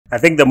I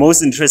think the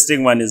most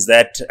interesting one is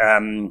that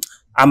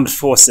armed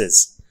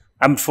forces.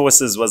 Armed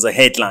forces was a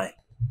headline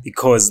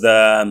because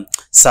the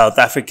South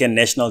African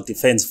National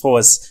Defence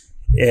Force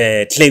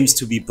claims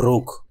to be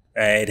broke.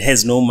 It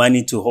has no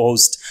money to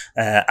host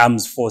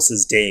Armed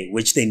Forces Day,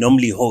 which they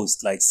normally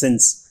host like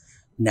since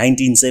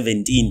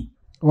 1917.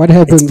 What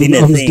happened on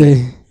Arms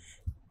Day?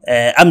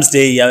 Arms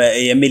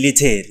Day,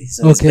 military.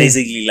 So it's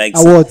basically like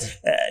awards.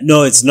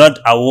 No, it's not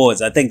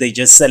awards. I think they're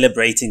just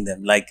celebrating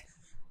them. Like,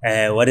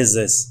 what is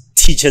this?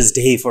 Teachers'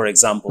 Day, for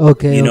example.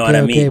 Okay, you know what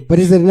I mean? But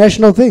is it a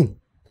national thing?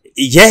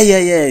 Yeah.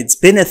 It's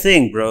been a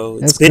thing, bro.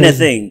 It's been crazy. a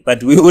thing,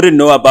 but we wouldn't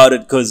know about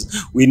it because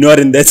we're not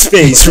in that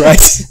space,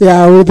 right?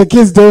 Yeah, well, the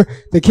kids don't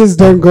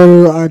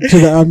go to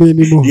the army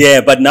anymore.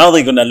 Yeah, but now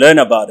they're gonna learn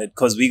about it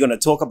because we're gonna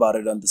talk about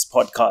it on this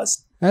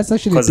podcast. That's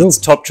actually because it's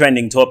top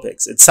trending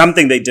topics. It's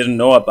something they didn't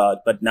know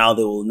about, but now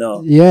they will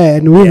know. Yeah,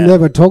 and we've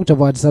never talked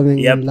about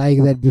something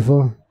like that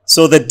before.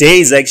 So the day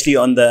is actually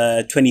on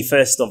the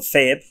 21st of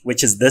Feb,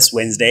 which is this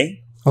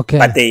Wednesday. Okay.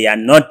 But they are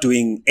not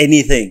doing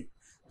anything.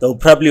 They'll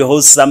probably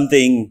host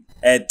something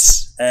at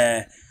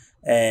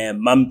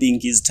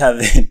Mampinki's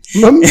Tavern.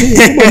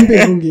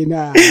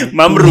 Mamrubi.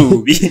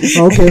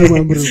 Okay,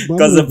 Mamrubi.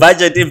 Because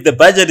if the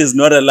budget is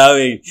not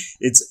allowing,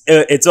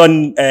 it's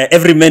on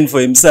every man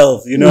for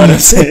himself. You know what I'm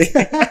saying?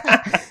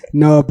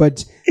 No,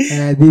 but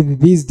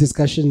these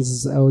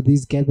discussions or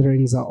these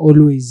gatherings are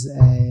always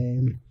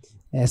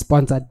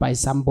sponsored by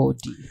somebody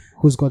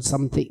who's got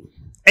something.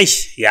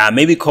 Yeah,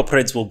 maybe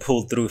corporates will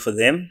pull through for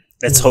them.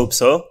 Let's hope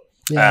so.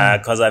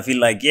 Because I feel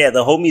like,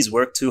 the homies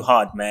work too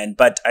hard, man.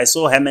 But I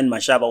saw Herman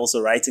Mashaba also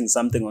writing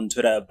something on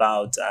Twitter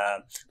about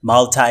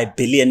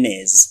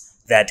multi-billionaires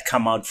that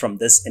come out from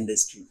this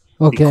industry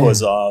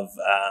because of,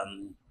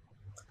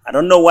 I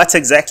don't know what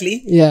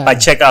exactly, but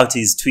check out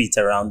his tweet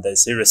around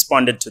this. He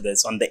responded to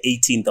this on the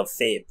 18th of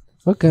Feb.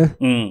 Okay.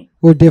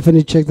 We'll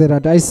definitely check that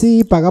out. I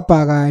see Paga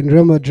Paga and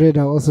Real Madrid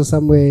are also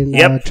somewhere in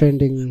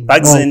trending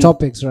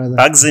topics, rather.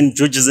 Bugzin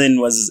Jujuzin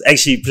was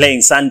actually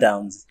playing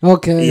Sundowns.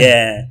 Okay.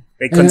 Yeah.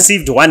 They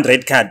conceived one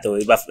red card though.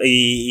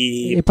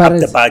 He popped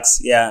the Bucks.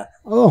 Yeah.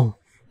 Oh.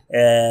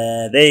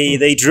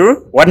 They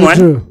drew 1-1. They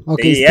drew.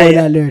 Okay.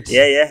 Spoiler alert.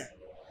 Yeah.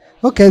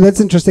 Okay, that's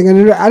interesting.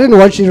 And I didn't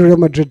watch Real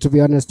Madrid, to be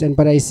honest,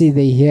 but I see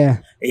they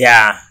here.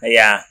 Yeah.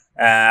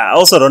 I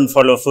also don't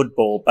follow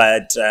football,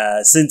 but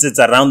since it's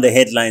around the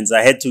headlines,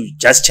 I had to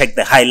just check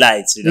the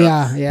highlights. You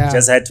know,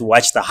 just had to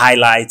watch the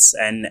highlights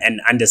and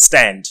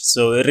understand.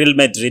 So Real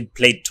Madrid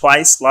played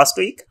twice last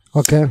week.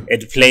 Okay.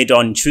 It played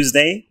on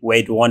Tuesday, where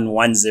it won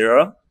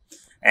 1-0.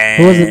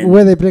 And who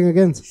are they playing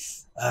against?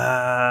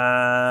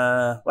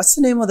 What's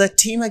the name of that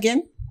team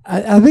again?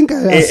 I think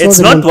it's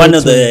not one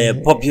of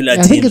the popular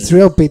teams. I think it's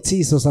Real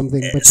Betis or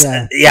something. But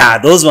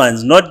those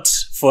ones, not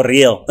for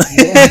real.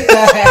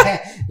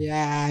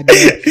 Yeah,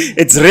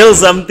 it's real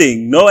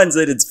something. No one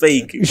said it's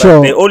fake. Sure.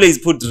 But they always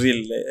put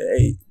real.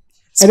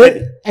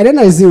 And then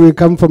I see we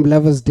come from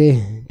Lovers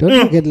Day.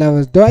 Don't forget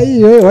Lovers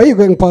Day. Why are you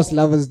going past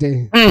Lovers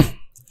Day?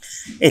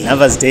 Hey,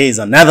 Lovers Day is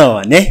another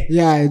one, eh?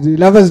 Yeah,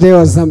 Lovers Day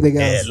was something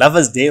else.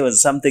 Lovers Day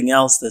was something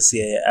else this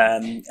year.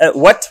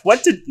 What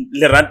did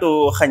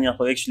Lerato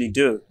Kganyago actually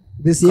do?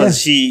 This year? Because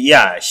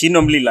she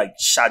normally like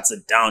shuts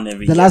it down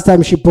every year. The last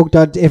time she booked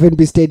out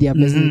FNB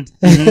Stadium, isn't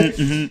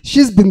it?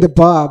 She's been the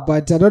bar,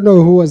 but I don't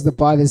know who was the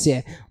bar this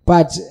year.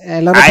 But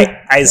a lot of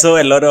I saw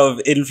a lot of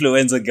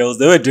influencer girls.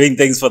 They were doing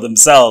things for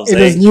themselves. It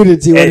was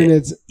nudity, wasn't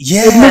it?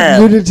 Yeah.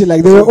 It looked nudity,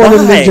 like they were all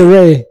in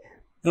lingerie.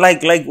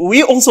 Like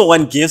we also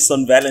want gifts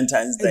on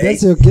Valentine's Day.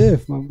 That's your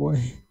gift, my boy.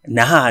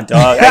 Nah,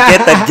 dog. I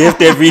get that gift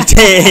every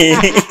day.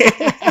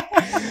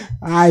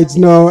 I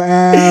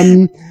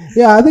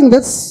think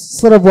that's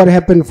sort of what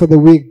happened for the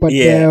week. But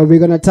we're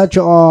going to touch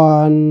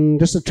on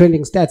just the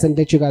trending stats and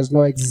let you guys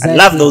know exactly. I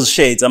love those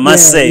shades, I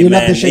must say, man.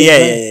 Love the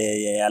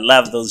shades, I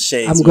love those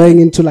shades. I'm going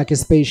into like a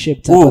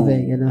spaceship type of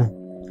thing, you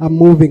know. I'm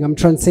moving, I'm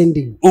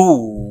transcending.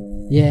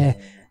 Ooh. Yeah.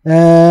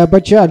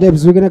 But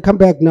Lebs, we're gonna come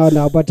back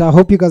now. But I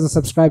hope you guys are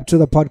subscribed to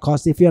the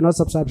podcast. If you're not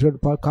subscribed to the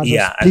podcast,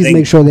 please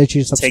make sure that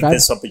you subscribe. Take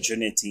this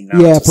opportunity now.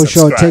 Yeah, for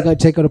sure.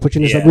 Take an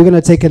opportunity. We're gonna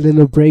take a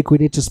little break. We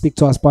need to speak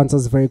to our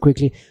sponsors very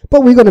quickly,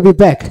 but we're gonna be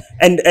back.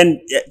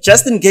 And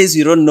just in case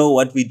you don't know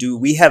what we do,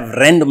 we have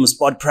random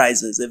spot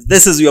prizes. If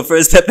this is your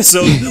first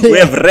episode, we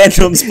have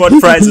random spot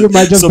prizes.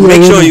 So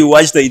make sure you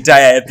watch the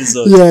entire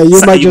episode. Yeah, you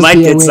might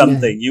get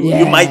something.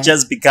 You might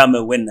just become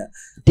a winner.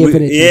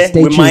 Definitely.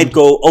 We might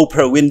go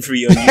Oprah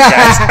Winfrey on you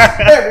guys.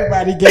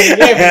 Everybody get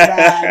it,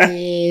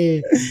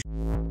 everybody.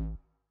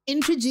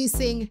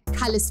 Introducing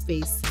Color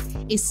Space,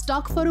 a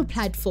stock photo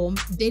platform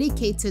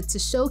dedicated to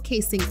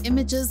showcasing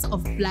images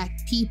of Black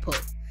people.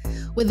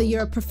 Whether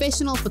you're a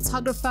professional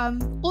photographer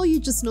or you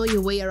just know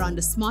your way around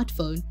a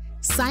smartphone,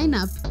 sign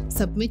up,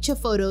 submit your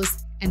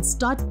photos, and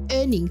start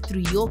earning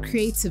through your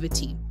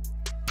creativity.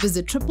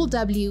 Visit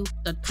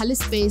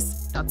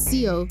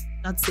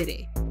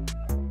www.colorspace.co.za.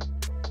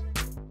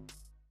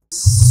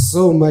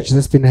 So much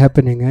that's been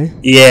happening, eh?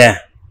 Yeah.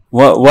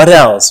 What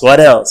else? What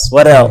else?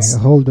 What else?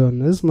 Hold on,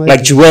 this might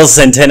Like be- Joel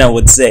Santana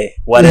would say.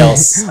 What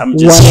else? I'm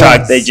just What shocked.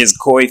 else? They just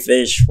koi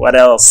fish. What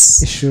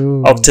else?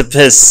 Sure.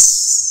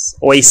 Octopus,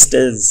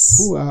 oysters.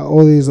 Who are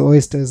all these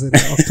oysters and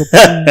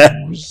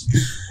octopus?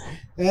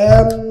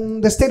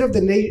 The state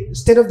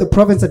of the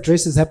province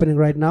address is happening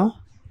right now.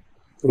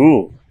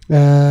 Ooh.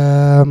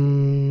 At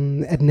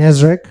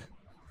Nazareth.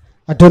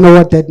 I don't know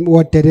what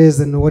that is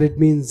and what it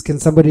means. Can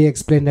somebody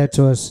explain that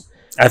to us?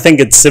 I think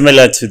it's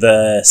similar to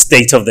the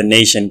State of the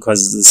Nation,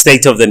 because the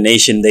State of the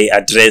Nation, they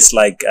address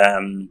like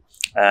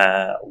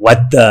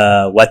what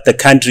the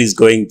country is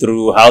going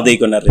through, how they're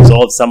gonna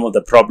resolve some of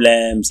the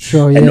problems,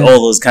 Sure, and yeah.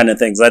 all those kind of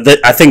things. I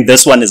think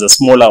this one is a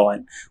smaller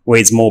one where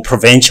it's more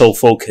provincial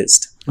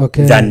focused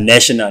Okay. than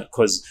national,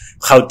 because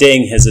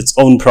Gauteng has its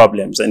own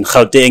problems and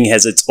Gauteng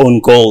has its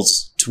own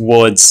goals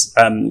towards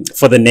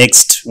for the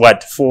next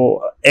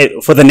for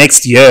the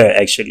next year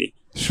actually.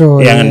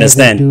 Sure. Yeah, I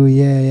understand. They do,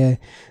 yeah.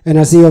 And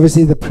I see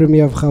obviously the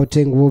Premier of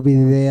Gauteng will be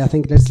there. I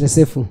think that's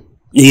Lesefu.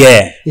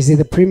 Yeah, Is he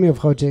the Premier of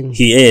Gauteng?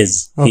 he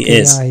is. Okay, He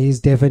is. yeah, he's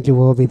definitely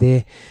will be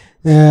there.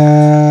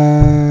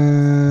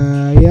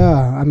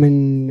 Yeah, I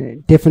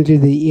mean, definitely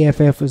the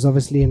EFF is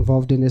obviously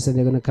involved in this and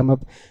they're going to come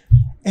up.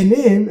 And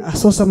then I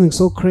saw something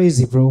so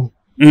crazy, bro.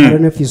 I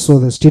don't know if you saw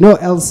this. Do you know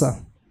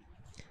Elsa?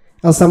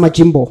 Elsa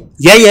Majimbo.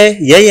 Yeah. Yeah.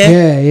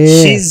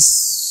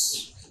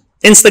 She's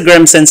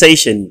Instagram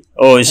sensation.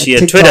 Or is she a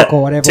TikTok Twitter?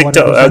 or whatever.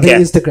 TikTok, I think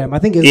okay. Instagram. I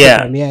think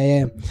Yeah. Instagram.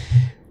 Yeah.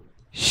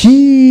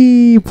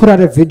 She put out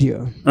a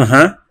video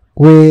Uh-huh.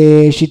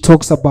 where she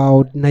talks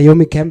about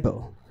Naomi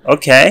Campbell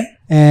Okay.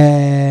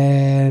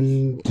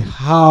 and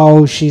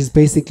how she's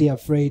basically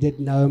afraid that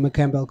Naomi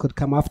Campbell could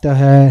come after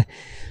her.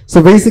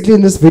 So basically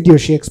in this video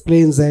she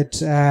explains that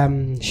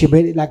she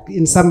made, like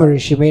in summary,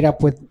 she made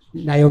up with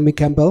Naomi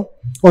Campbell.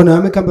 Or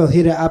Naomi Campbell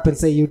hit her up and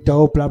say, you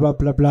dope, blah blah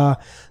blah blah,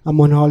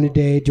 I'm on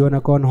holiday, do you want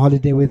to go on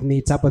holiday with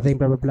me, type of thing,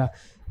 blah blah blah.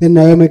 Then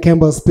Naomi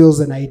Campbell spills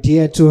an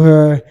idea to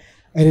her,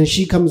 and then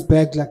she comes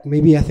back like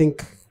maybe I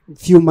think a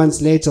few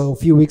months later or a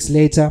few weeks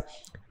later.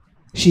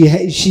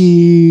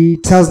 She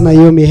tells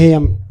Naomi, hey,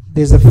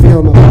 there's a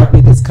film about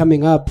me that's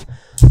coming up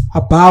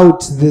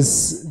about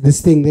this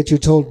thing that you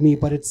told me,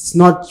 but it's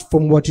not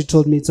from what you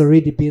told me, it's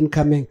already been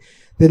coming.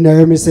 Then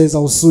Naomi says,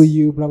 I'll sue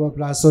you, blah blah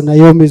blah. So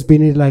Naomi's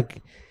been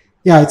like,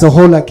 yeah, it's a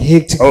whole like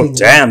hectic Oh, thing.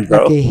 damn,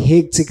 bro. Like a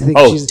hectic thing.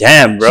 Oh,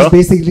 damn, bro. She's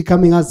basically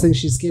coming out saying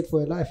she's scared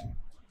for her life.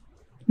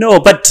 No,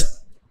 but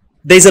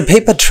there's a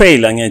paper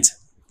trail on it.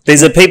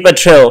 There's a paper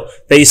trail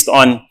based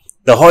on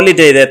the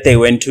holiday that they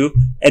went to,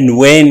 and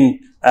when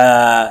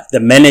the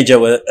manager,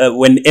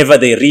 whenever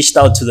they reached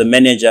out to the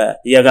manager,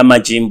 Yaga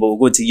Majimbo,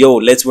 go to, yo,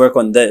 let's work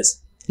on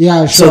this.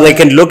 Yeah, sure. So they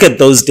can look at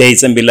those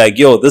dates and be like,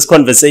 yo, this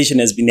conversation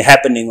has been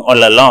happening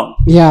all along.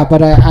 Yeah,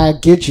 but I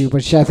get you.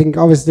 But I think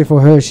obviously for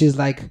her, she's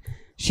like,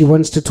 she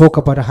wants to talk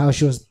about how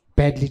she was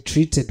badly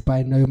treated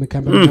by Naomi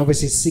Campbell, and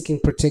obviously seeking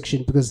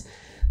protection, because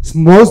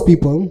most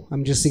people,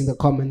 I'm just seeing the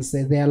comments,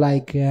 they're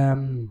like,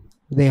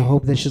 they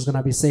hope that she's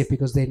gonna be safe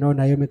because they know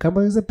Naomi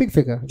Campbell is a big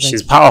figure. Like,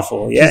 She's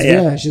powerful.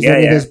 she's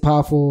one of those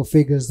powerful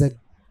figures that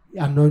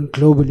are known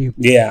globally.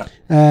 Yeah.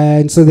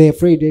 And so they're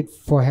afraid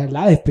for her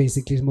life,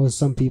 basically,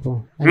 some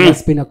people. And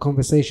that's been a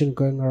conversation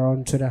going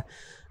around Twitter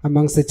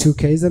amongst the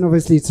 2Ks, and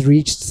obviously it's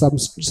reached some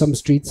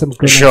streets, some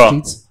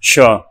grown-up streets.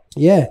 Sure.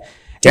 Yeah.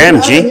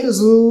 Damn, G.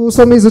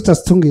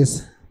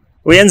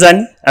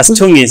 Uyenzani?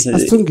 Asitungis.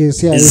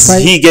 Asitungis, yeah. Is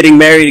he getting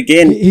married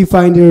again? He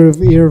finally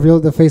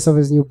revealed the face of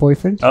his new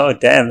boyfriend. Oh,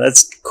 damn.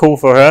 That's cool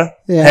for her.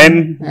 Yeah.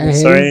 Him.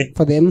 Sorry.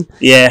 For them.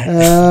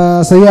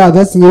 Yeah. So yeah,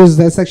 that's news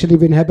that's actually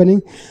been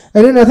happening.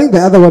 And then I think the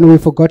other one we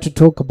forgot to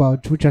talk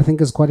about, which I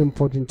think is quite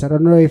important. I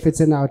don't know if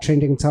it's in our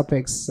trending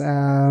topics.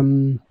 Let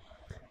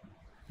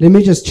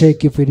me just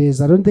check if it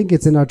is. I don't think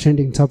it's in our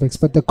trending topics,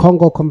 but the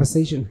Congo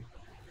conversation.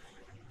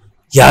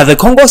 Yeah, the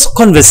Congo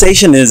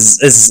conversation is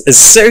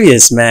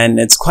serious, man.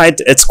 It's quite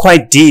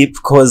deep,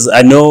 because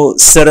I know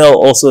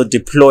Cyril also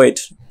deployed.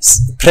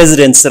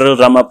 President Cyril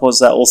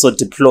Ramaphosa also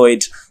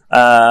deployed.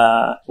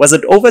 Was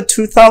it over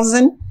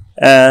 2,000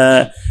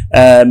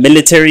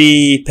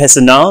 military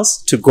personnel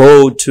to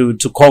go to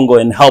Congo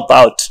and help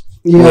out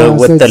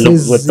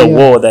with the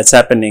war that's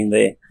happening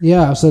there?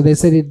 Yeah, so they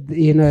said it.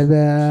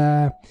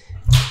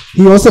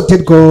 He also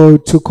did go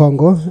to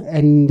Congo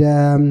and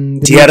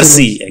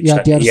DRC.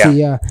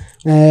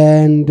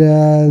 And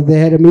they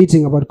had a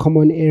meeting about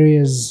common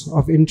areas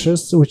of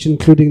interest, which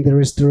including the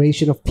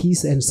restoration of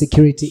peace and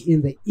security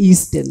in the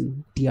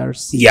eastern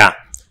DRC. Yeah,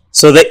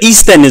 so the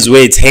eastern is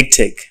where it's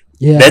hectic.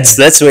 Yeah,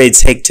 that's where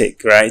it's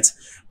hectic, right?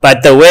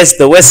 But the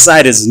west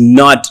side is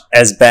not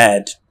as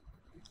bad.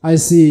 I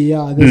see.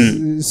 Yeah.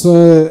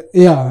 So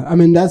yeah, I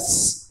mean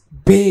that's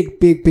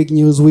big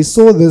news. We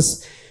saw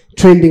this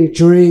trending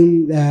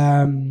during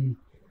the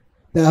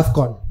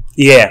AFCON.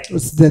 Yeah.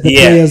 The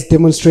players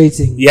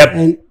demonstrating.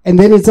 Yep. And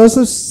then it's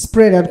also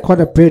spread out quite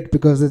a bit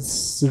because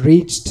it's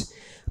reached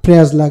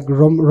players like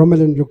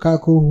Romelu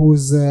Lukaku,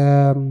 who's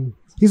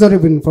he's not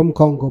even from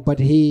Congo,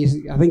 but I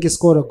think he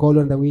scored a goal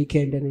on the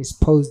weekend and he's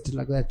posed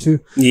like that too.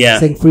 Yeah.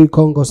 Saying free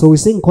Congo. So we're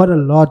seeing quite a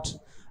lot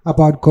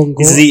about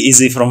Congo. Is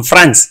he from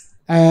France?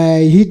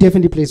 He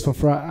definitely plays for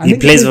France. He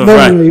plays for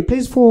France. No, he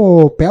plays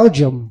for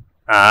Belgium.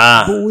 But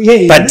I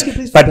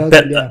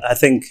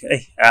think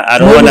I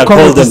don't want to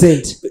call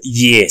them.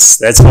 Yes,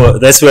 that's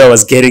where I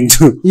was getting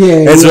to.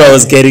 Where I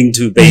was getting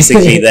to.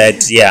 Basically,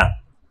 that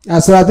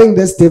so I think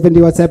that's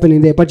definitely what's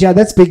happening there. But yeah,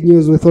 that's big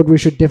news. We thought we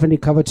should definitely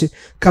cover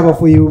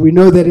for you. We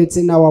know that it's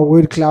in our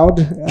word cloud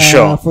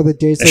for the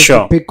day. So it's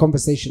a big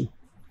conversation.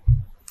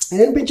 And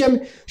then,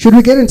 Benjamin, should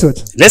we get into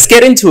it? Let's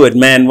get into it,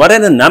 man. What are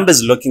the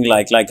numbers looking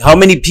like? Like, how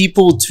many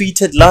people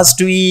tweeted last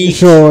week?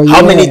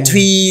 How many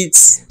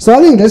tweets? So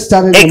I think let's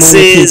start with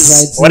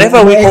X's, right?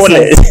 Whatever we call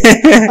it.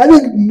 I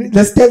think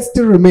the stats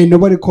still remain.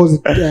 Nobody calls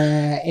it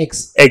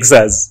X.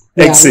 X's.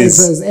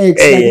 X's.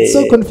 It's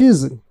so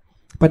confusing.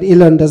 But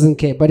Elon doesn't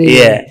care. But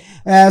anyway.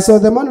 So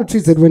the amount of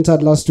tweets that went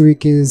out last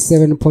week is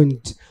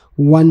 7.1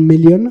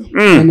 million.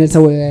 And it's a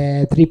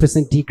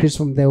 3% decrease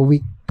from the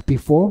week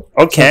before.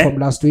 Okay. From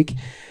last week.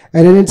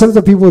 And then in terms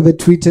of people that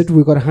tweeted,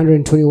 we got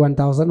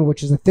 121,000,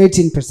 which is a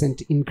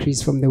 13%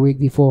 increase from the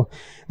week before.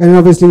 And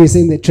obviously, we're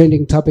seeing the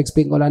trending topics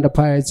being Orlando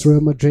Pirates,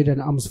 Real Madrid,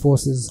 and armed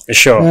forces.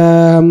 Sure.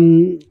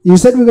 You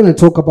said we're going to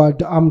talk about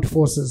the armed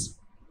forces.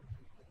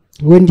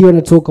 When do you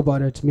want to talk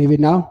about it? Maybe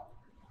now?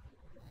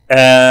 Because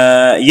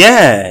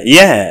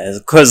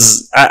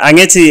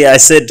I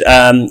said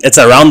it's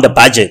around the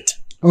budget.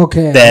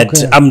 Okay.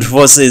 That armed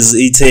forces,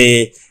 it's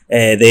the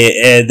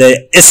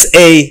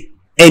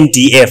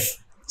SANDF.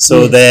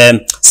 So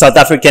the South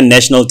African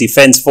National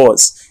Defence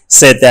Force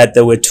said that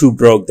they were too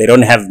broke. They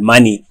don't have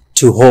money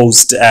to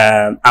host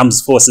Armed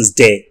Forces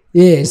Day.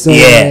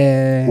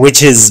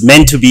 Which is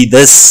meant to be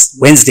this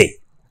Wednesday.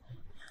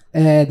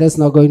 That's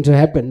not going to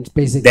happen,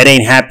 basically. That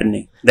ain't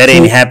happening.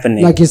 Ain't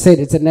happening. Like you said,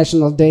 it's a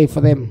national day for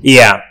them.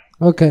 Yeah.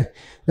 Okay.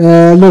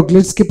 Look,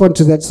 let's skip on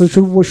to that. So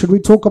should we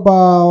talk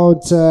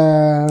about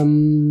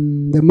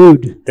the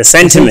mood? The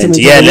sentiment.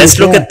 Let's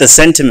look at the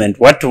sentiment.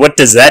 What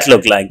does that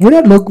look like?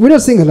 We're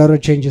not seeing a lot of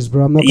changes,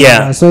 bro. I'm not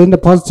gonna lie. So in the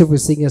positive, we're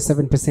seeing a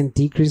 7%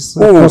 decrease.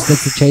 Of course,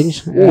 that's a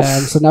change.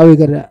 So now we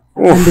got under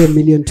 1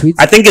 million tweets.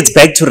 I think it's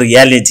back to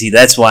reality.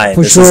 That's why.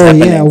 For sure,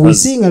 we're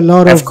seeing a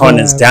lot of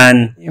AFCON is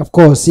done. Of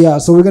course,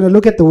 So we're gonna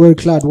look at the word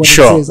cloud. What it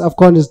says.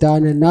 AFCON is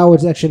done, and now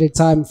it's actually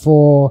time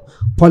for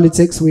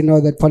politics. We know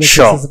that politics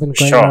has been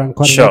going on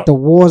quite a lot. The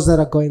wars that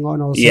are going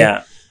on also.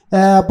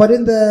 But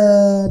in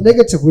the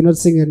negative, we're not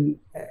seeing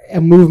a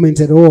movement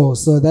at all.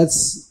 So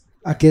that's,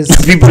 I guess,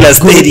 people are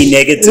steady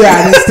negative.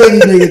 They're steady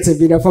negative,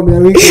 from the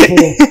week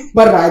before.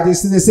 But right,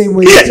 it's in the same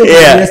way. It's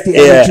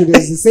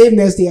the same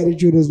nasty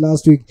attitude as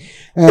last week.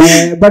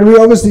 But we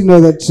obviously know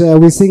that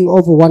we're seeing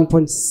over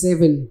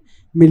 1.7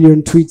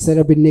 million tweets that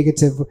have been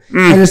negative.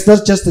 And it's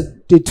not just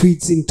the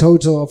tweets in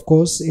total, of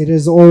course. It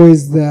is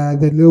always the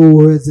little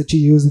words that you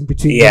use in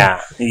between.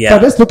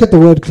 But let's look at the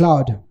word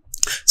cloud.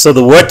 So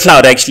the word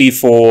cloud, actually,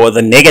 for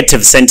the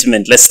negative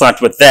sentiment, let's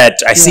start with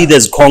that. I see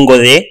there's Congo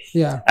there.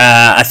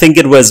 I think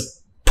it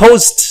was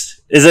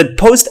post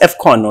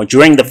AFCON or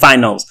during the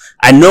finals.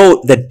 I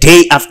know the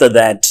day after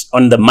that,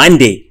 on the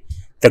Monday,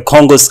 the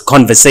Congo's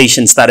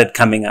conversation started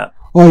coming up.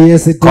 Oh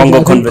yes, it did.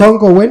 Congo.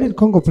 When did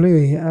Congo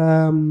play?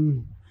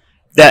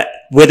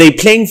 Were they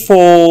playing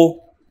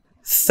for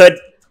third?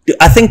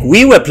 I think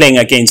we were playing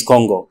against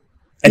Congo.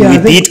 And we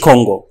beat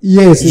Congo.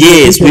 Yes,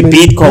 we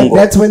beat Congo.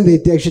 That's when they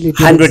actually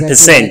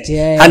 100%.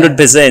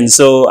 100%.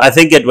 So I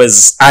think it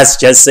was us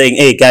just saying,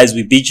 "Hey guys,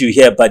 we beat you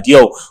here, but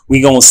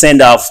we're gonna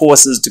send our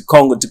forces to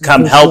Congo to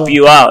come help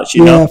you out."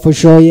 You know? Yeah, for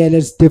sure. Yeah,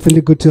 that's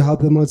definitely good to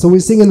help them out. So we're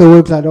seeing in the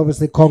word cloud,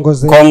 obviously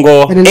Congo's there.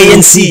 Congo,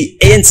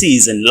 ANC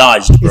is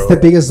enlarged, bro. It's the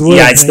biggest word.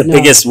 Yeah, it's the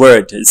biggest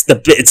word. It's the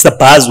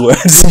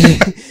buzzword.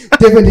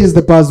 Definitely is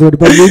the buzzword,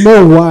 but we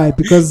know why,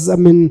 because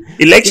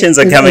elections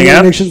are coming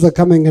up. Elections are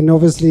coming, and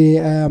obviously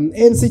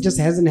ANC just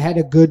hasn't had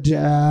a good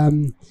I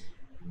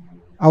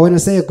want to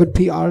say a good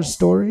PR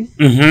story.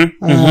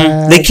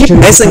 They keep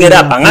messing it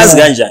up.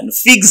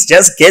 Figs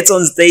just gets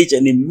on stage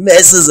and he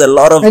messes a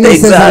lot of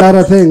things up. A lot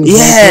of things.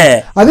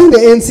 Yeah. I think the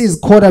ANC is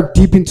caught up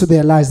deep into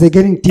their lies. They're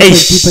getting deeper and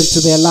deeper into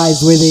their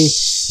lies, where they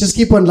just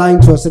keep on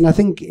lying to us. And I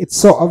think it's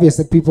so obvious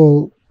that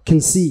people can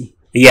see.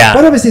 Yeah.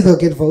 But obviously they'll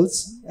get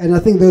votes. And I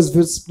think those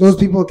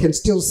people can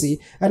still see.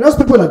 And those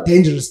people are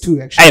dangerous too,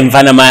 actually.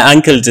 My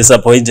uncle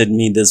disappointed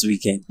me this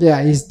weekend.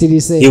 Yeah, did he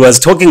say? He was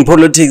talking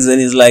politics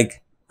and he's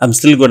like, "I'm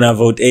still going to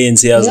vote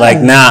ANC." I was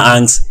like, "Nah,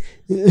 Anks."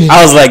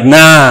 I was like,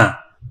 "Nah."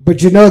 But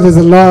there's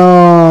a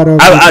lot of...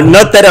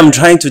 not that I'm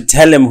trying to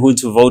tell him who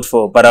to vote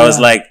for, but I was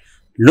like,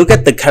 look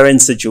at the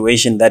current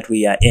situation that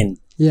we are in.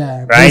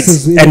 Yeah. Right?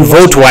 And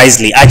vote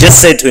wisely. I just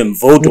said to him,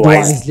 vote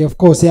wisely. Of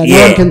course. Yeah.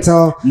 No one can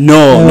tell.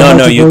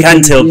 No. You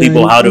can't tell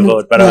people how to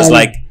vote. But I was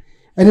like...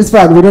 And it's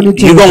fine. We don't need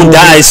to... You're going to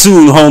die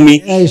soon,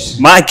 homie.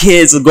 My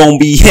kids are going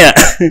to be here.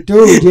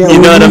 Dude, you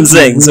know what I'm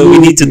saying? So we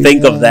need to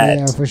think of that.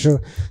 Yeah, for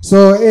sure.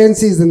 So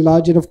ANC is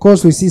enlarged. And of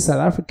course, we see South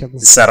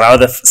Africans.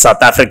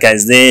 South Africa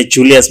is there.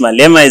 Julius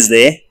Malema is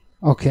there.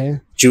 Okay.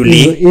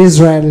 Julie.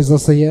 Israel is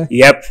also here.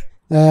 Yep.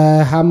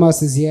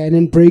 Hamas is here, and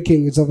then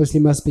breaking. It's obviously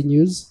must be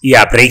news.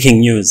 Yeah, breaking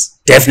news.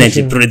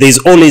 Definitely. For sure. There's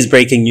always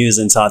breaking news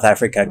in South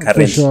Africa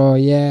currently. For sure,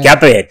 yeah.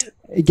 Gapet.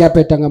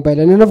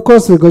 And then of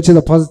course we go to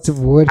the positive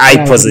word.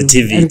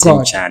 Positivity,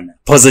 Chan.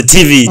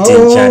 Positivity,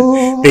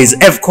 Chan. There's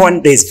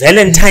AFCON, there's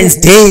Valentine's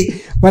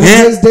Day.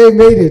 Valentine's Day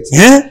made it.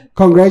 Yeah.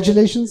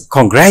 Congratulations.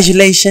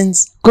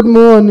 Congratulations. Good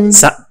morning.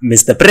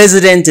 Mr.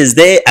 President is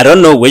there. I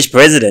don't know which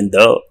president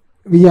though.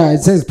 Yeah,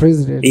 it says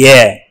president.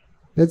 Yeah.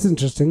 That's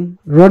interesting.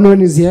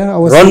 Ronwen is here.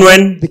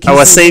 Ronwen,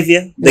 our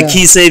savior, the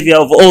key savior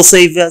of all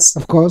saviors.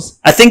 Of course.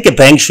 I think a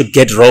bank should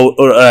get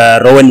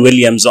Rowan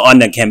Williams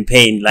on a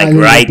campaign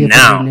right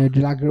now.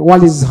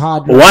 While it's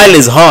hard. Right? While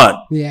it's hard.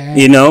 Yeah.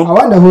 You know? I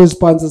wonder who his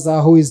sponsors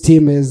are, who his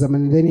team is. I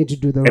mean, they need to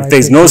do the right thing. If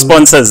there's no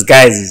sponsors,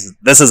 guys,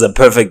 this is a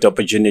perfect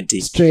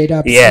opportunity. Straight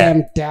up. Yeah.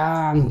 Slam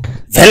dunk.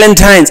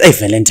 Valentines. Hey,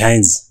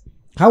 Valentines.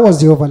 How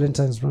was your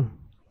Valentine's, bro?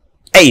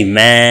 Hey,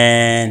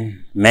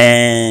 man.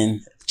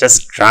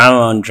 Just drama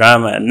on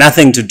drama.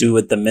 Nothing to do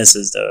with the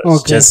missus though.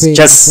 Okay,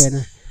 just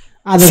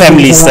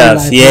family stuff.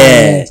 Life,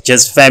 yeah,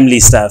 just family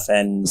stuff.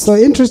 And so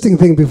interesting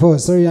thing before.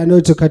 Sorry, I know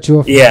to cut you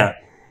off. Yeah.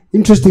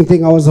 Interesting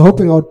thing. I was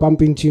hoping I would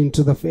bump into you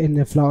in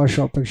the flower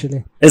shop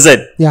actually. Is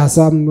it? Yeah.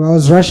 So I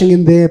was rushing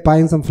in there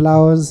buying some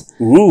flowers.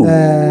 Ooh.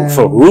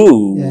 For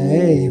who? Yeah.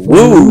 Hey, for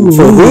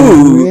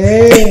who?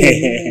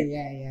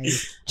 Yeah.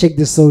 Check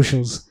the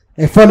socials.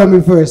 Follow me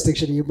first,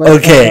 actually.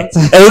 Okay.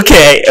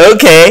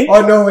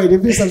 Oh no, wait!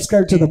 If you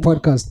subscribe to the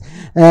podcast,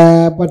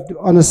 but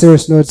on a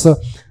serious note, so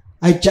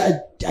I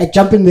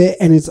jump in there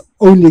and it's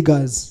only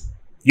guys.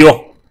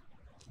 Yo.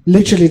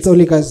 Literally, it's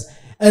only guys,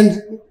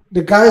 and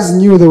the guys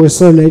knew they were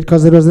so late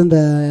because it was in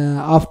the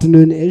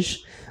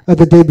afternoon-ish of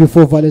the day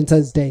before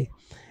Valentine's Day,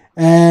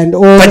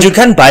 but you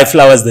can't buy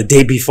flowers the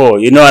day before.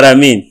 You know what I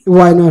mean?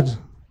 Why not?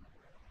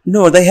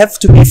 No, they have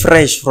to be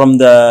fresh from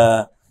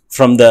the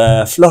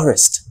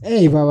florist.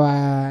 Hey,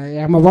 Baba,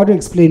 I'm about to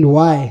explain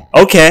why.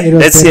 Okay,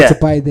 let's hear. To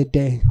buy the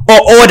day.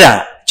 Or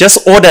order.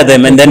 Just order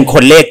them and then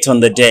collect on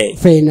the day.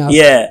 Fair enough.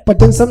 Yeah. But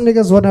then some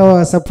niggas want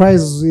to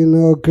surprise,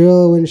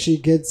 girl when she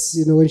gets,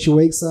 when she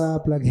wakes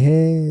up, like,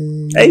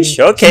 hey. Hey,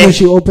 okay. When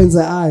she opens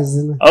her eyes.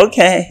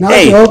 Okay. Now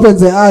she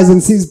opens her eyes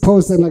and sees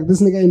posts and like,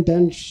 this nigga ain't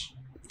done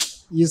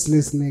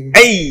useless nigga.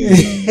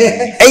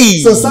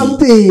 Hey. So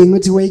something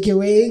to wake.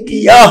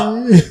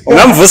 Yeah.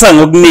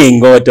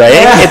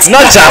 It's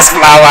not just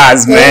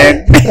flowers,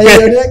 man.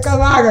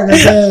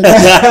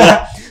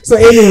 So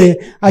anyway,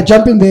 I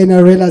jump in there and I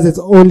realize it's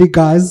only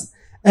guys.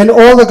 And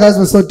all the guys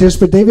were so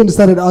desperate. They even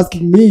started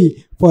asking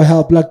me for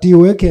help. Like, do you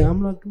work here?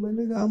 I'm like, man,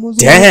 nigga, I'm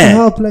also want to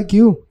help like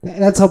you.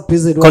 That's how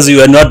busy it was. Because you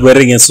were not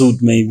wearing a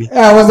suit, maybe.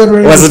 Yeah, I wasn't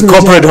wearing a suit. Was it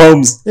corporate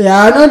homes?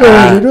 Yeah,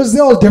 no. It was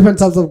all different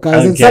types of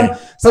guys. Okay. And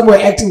some were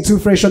acting too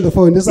fresh on the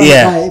phone. This other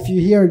guy, if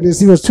you hear this,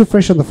 he was too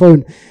fresh on the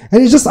phone.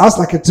 And he just asked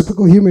like a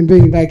typical human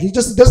being. Like, he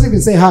just doesn't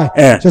even say hi.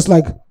 Yeah. Just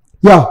like,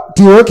 yeah,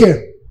 do you work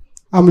here?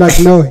 I'm like,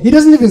 no. He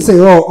doesn't even say,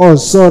 oh,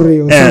 sorry,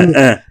 or something.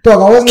 Dog,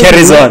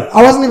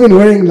 I wasn't even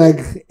wearing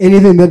like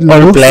anything that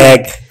looks all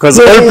black. Because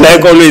all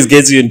black always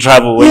gets you in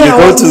trouble. When you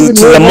go to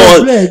the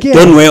mall,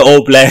 don't wear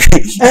all black.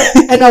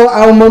 and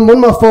I'm on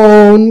my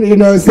phone,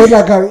 it's not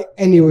like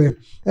anyway.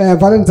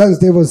 Valentine's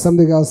Day was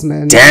something else,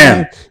 man.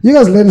 Damn. You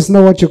guys let us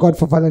know what you got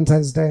for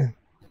Valentine's Day.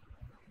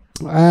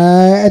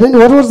 And then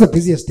what was the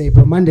busiest day,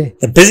 bro? Monday.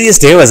 The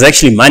busiest day was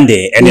actually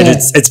Monday, and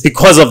it's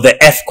because of the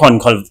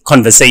AFCON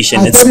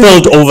conversation. It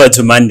spilled over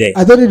to Monday.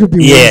 I thought it would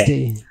be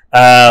Wednesday.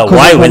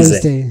 Why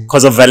Wednesday?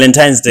 Because of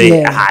Valentine's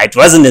Day. It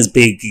wasn't as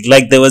big.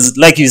 Like there was,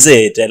 like you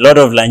said, a lot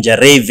of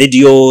lingerie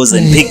videos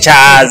and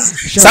pictures.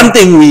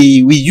 Something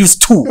we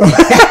used to.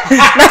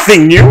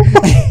 Nothing new.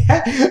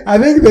 I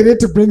think they need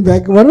to bring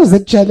back, what was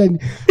that challenge?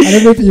 I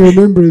don't know if you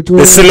remember it.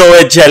 The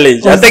silhouette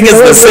challenge. I think it's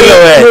the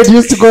silhouette. It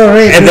used to go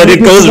red. And then it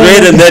goes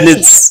red and then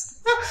it's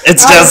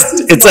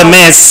a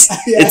mess.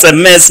 It's a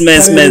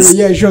mess.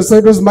 Yeah, sure. So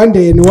it was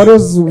Monday. And what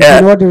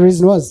the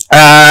reason was?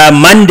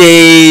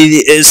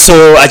 Monday.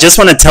 So I just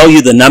want to tell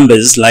you the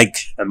numbers. Like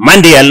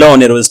Monday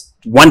alone, it was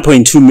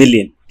 1.2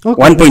 million. Okay,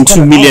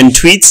 1.2 million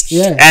tweets.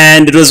 Yeah.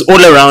 And it was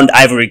all around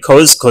Ivory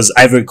Coast because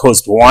Ivory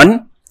Coast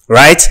won.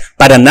 Right.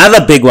 But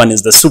another big one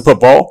is the Super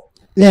Bowl.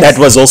 Yes. That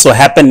was also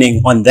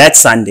happening on that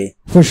Sunday.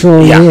 For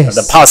sure. Yeah. Yes.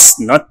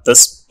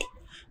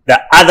 The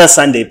other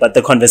Sunday, but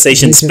the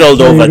conversation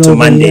spilled over to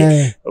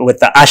Monday with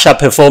the Usher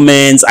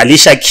performance,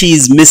 Alicia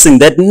Keys missing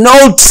that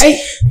note.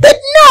 That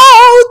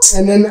note!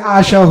 And then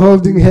Usher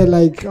holding her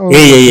like... Oh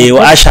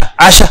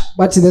Usher.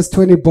 But there's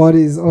 20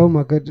 bodies. Oh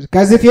my God.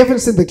 Guys, if you haven't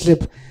seen the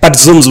clip... But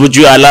Zooms, would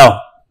you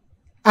allow?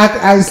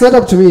 It's not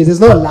up to me. There's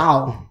no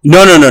allow.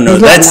 No.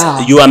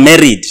 You are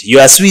married. You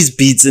are Swiss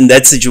beats in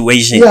that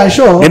situation. Yeah,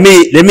 sure. Let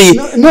me.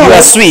 You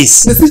are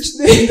Swiss. The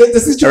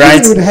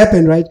situation would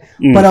happen, right?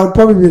 But I would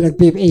probably be like,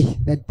 babe, hey,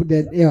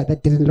 that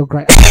didn't look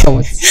right.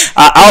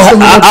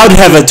 I would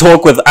have a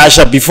talk with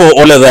Usher before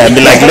all of that and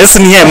be like,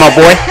 listen here, my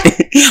boy.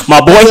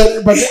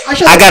 But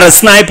Usher, I got a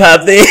sniper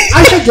up there.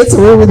 Usher gets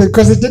away with it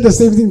because he did the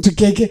same thing to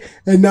KK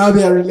and now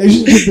their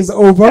relationship is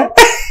over.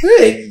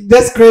 Hey,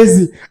 that's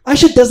crazy.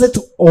 Asha does it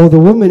to all the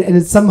women, and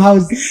it's somehow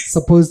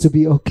supposed to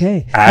be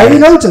okay. Have you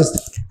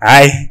noticed?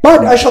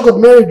 But Asha got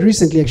married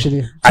recently,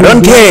 actually. I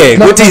don't care.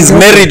 Guti is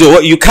married.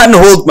 You can't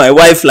hold my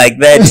wife like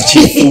that,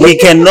 Chief. We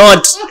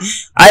cannot.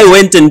 I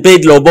went and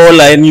paid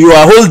Lobola, and you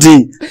are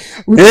holding.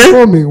 We're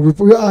performing.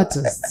 We're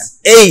artists.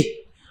 Hey.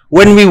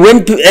 When we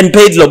went and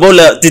paid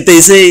Lobola, did they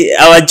say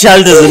our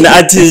child is an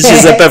artist,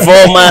 she's a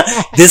performer,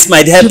 this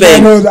might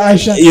happen?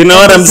 You know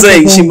what I'm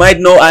saying? She might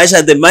know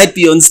Asha, they might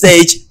be on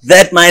stage,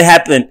 that might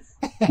happen.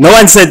 No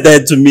one said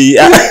that to me.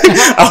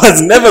 I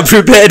was never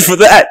prepared for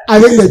that.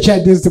 I think the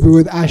chat needs to be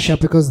with Asha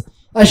because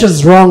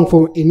Asha's wrong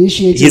for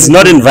initiating. He's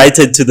not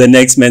invited to the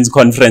next men's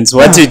conference.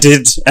 What he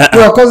did.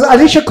 Well, because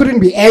Alicia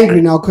couldn't be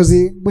angry now because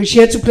she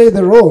had to play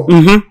the role.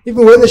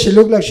 Even whether she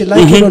looked like she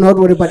liked it or not,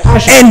 whatever. But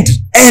Asha.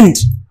 And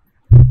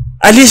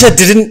Alicia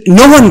didn't.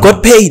 No one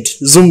got paid.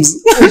 Zooms.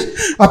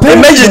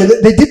 Apparently,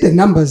 they did the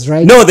numbers,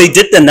 right? No, they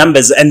did the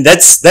numbers, and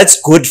that's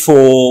good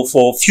for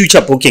future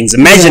bookings.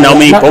 Imagine how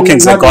many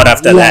bookings they got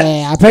after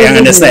that. You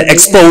understand?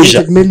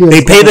 Exposure.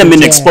 They pay them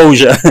in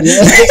exposure.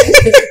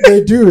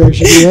 They do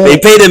actually. They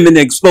pay them in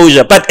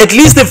exposure. But at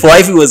least if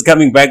wifey was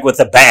coming back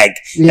with a bag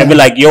and be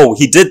like, "Yo,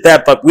 he did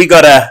that, but we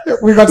got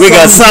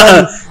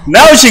something."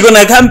 Now she's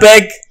gonna come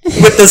back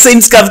with the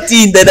same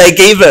scarf-teen that I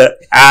gave her.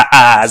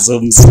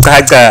 Zooms.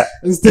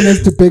 Still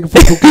has to beg for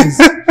bookings.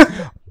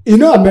 You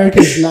know,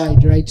 Americans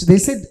lied, right? They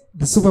said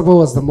the Super Bowl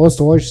was the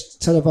most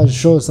watched televised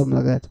show or something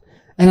like that.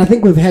 And I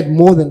think we've had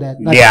more than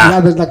that. Like,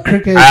 others, like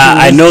cricket.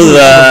 I know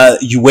the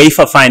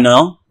UEFA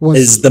final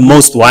is the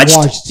most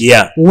watched.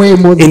 Yeah. Way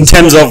more than in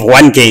terms of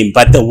one game.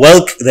 But the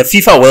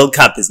FIFA World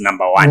Cup is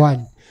number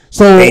one.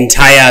 So the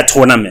entire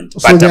tournament.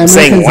 But I'm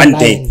saying one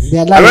day.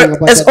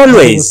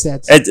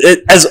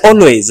 As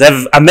always,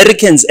 have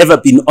Americans ever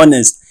been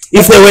honest?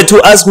 If they were to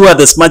ask who are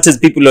the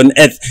smartest people on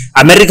earth,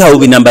 America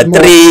will be number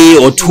 3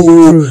 or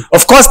 2.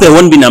 Of course, they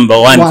won't be number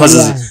 1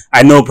 because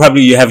I know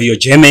probably you have your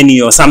Germany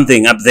or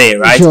something up there,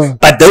 right? Sure.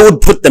 But they would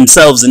put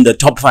themselves in the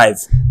top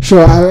 5.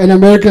 Sure. And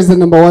America is the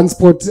number 1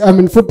 sport. I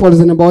mean, football is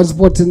the number 1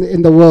 sport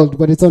in the world,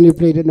 but it's only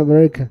played in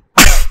America.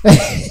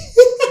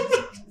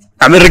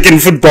 American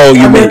football,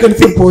 you mean? American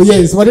football,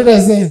 yes. What did I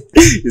say?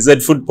 You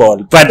said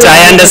football. But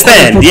I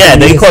understand. Yeah,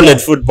 they call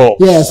it football.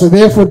 Yeah, so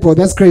they're football.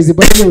 That's crazy.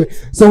 But anyway,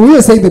 so we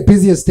were saying the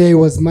busiest day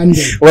was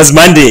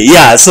Monday.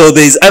 Yeah. So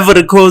there's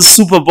Ivory Coast,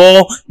 Super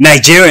Bowl,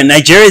 Nigeria.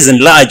 Nigeria is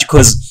enlarged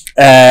because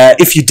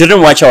if you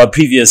didn't watch our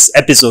previous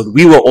episode,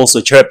 we were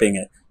also chirping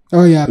it.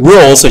 Oh, yeah. We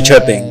were also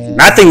chirping.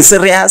 Nothing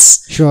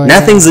serious. Sure.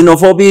 Nothing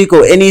xenophobic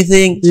or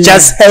anything. Yeah.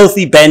 Just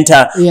healthy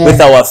banter with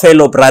our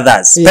fellow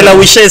brothers. Fellow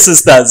we share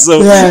sisters. So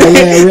we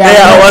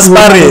are our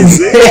sparrows.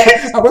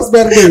 That's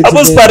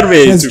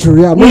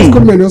true.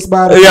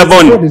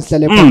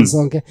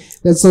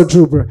 That's so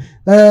true, bro.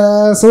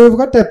 So we've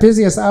got the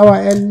busiest hour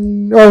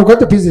and we've got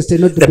the busiest day,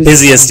 not the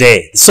busiest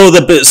day. So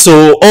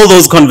all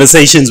those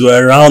conversations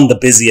were around the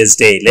busiest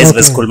day.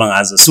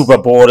 Super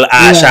Bowl,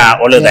 Asha,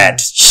 all of that.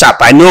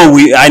 Sharp. I know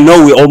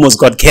we almost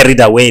got carried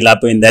away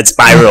up in that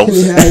spiral.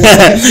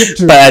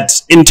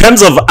 But in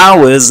terms of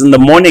hours, in the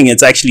morning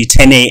it's actually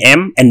 10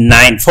 a.m. and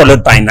 9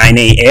 followed by 9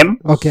 a.m.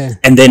 Okay.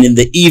 And then in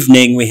the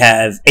evening we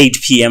have 8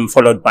 p.m.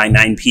 followed by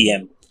 9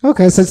 p.m.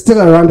 Okay, so it's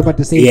still around about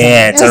the same time.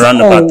 Yeah, it's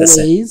around about the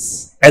same.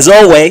 As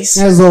always,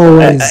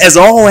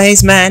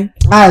 man.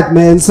 Alright,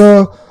 man.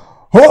 So,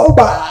 let's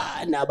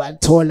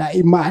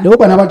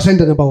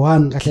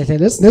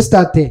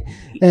start there.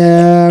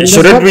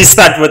 Shouldn't we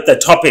start with the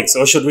topics,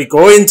 or should we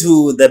go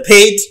into the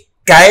paid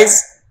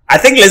guys? I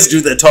think let's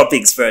do the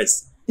topics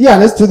first. Yeah,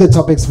 let's do the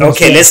topics first.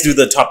 Okay, let's do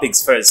the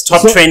topics first.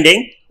 Top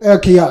trending.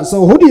 Okay, yeah.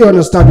 So, who do you want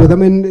to start with? I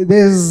mean,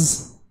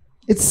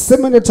 it's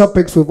similar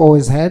topics we've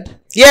always had.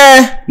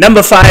 Yeah,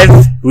 number 5.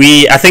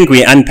 I think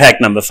we unpacked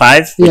number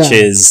 5, which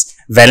is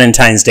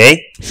Valentines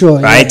Day.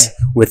 Sure. Right?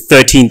 With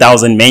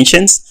 13,000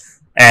 mentions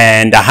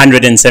and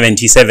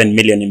 177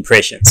 million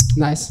impressions.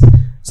 Nice.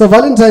 So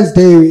Valentine's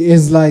Day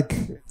is like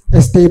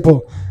a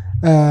staple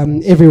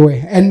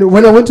everywhere. And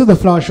when I went to the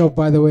flower shop,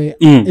 by the way,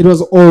 it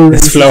was all...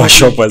 This flower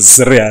shop was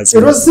serious.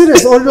 It was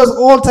serious. It was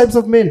all types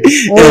of men.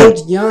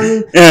 Old,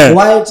 young,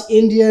 white,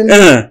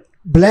 Indian...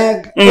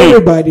 Black,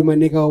 everybody, my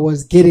nigga,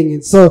 was getting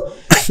it. So,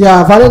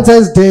 yeah,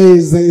 Valentine's Day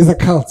is a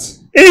cult.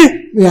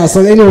 Yeah, so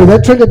anyway,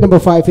 that trended number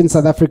 5 in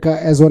South Africa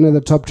as one of the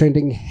top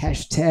trending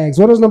hashtags.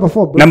 What was number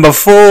 4, bro? Number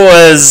 4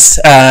 was,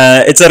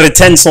 it's a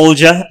return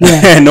soldier,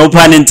 no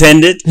pun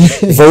intended,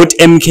 vote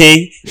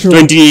MK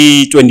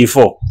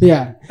 2024.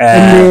 Yeah,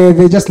 and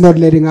they're just not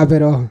letting up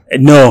at all.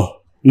 No.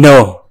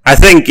 I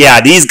think,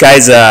 these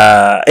guys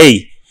are,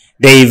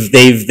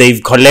 They've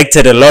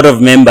collected a lot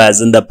of members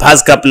in the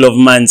past couple of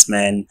months,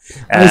 man.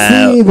 I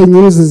see the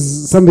news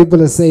is some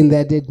people are saying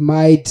that it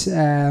might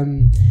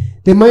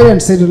they might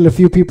unsettle a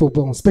few people,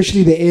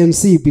 especially the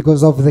ANC,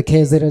 because of the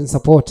KZN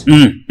support.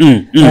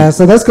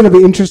 So that's going to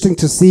be interesting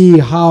to see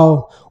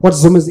what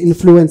Zuma's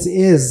influence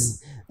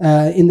is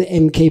in the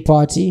MK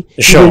party.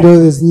 Sure. Even though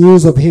there's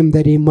news of him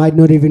that he might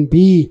not even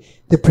be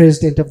the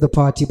president of the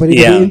party. But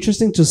it'll be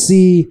interesting to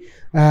see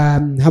how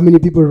many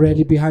people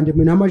rally behind him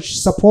and how much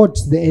support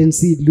the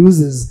ANC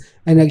loses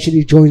and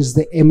actually joins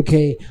the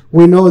MK.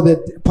 We know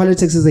that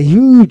politics is a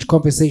huge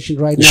conversation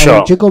right now.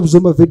 Sure. Jacob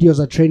Zuma videos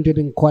are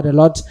trending quite a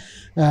lot,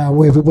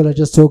 where people are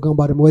just talking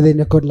about him, whether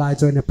in a good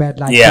light or in a bad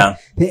light. Yeah.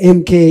 The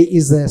MK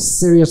is a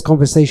serious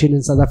conversation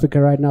in South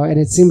Africa right now, and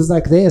it seems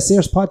like they're a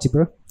serious party,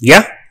 bro.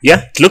 Yeah,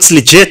 it looks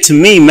legit to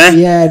me, man.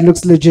 Yeah, it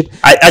looks legit.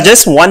 I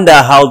just wonder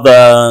how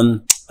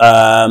the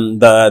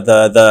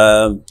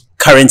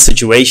current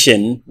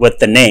situation with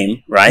the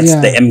name, right? Yeah.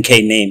 The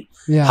MK name.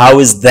 Yeah. How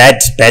is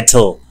that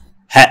battle?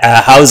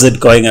 How is it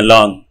going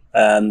along?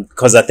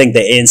 Because I think the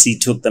ANC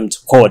took them to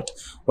court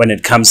when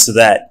it comes to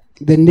that.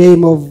 The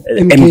name of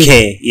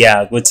MK,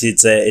 yeah, which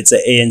it's a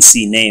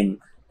ANC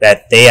name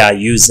that they are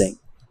using.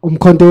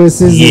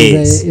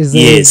 Yes,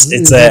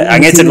 it's I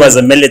guess it was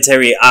a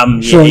military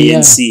arm, sure,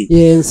 ANC.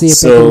 Yeah, ANC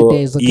So back in the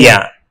days, okay.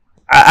 yeah,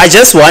 I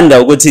just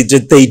wonder,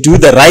 did they do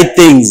the right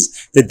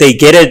things? Did they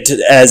get it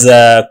as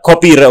a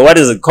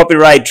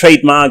copyright,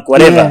 trademark,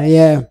 whatever?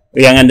 Yeah.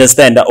 You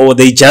understand? Or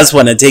they just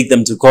want to take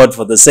them to court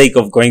for the sake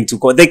of going to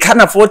court. They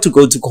can't afford to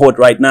go to court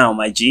right now,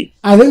 my G.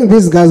 I think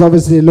these guys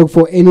obviously look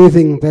for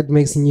anything that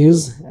makes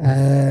news.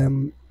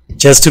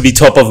 Just to be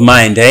top of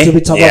mind, eh? To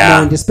be top of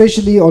mind,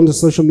 especially on the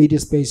social media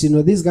space. You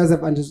know, these guys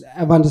have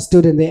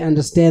understood and they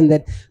understand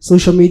that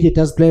social media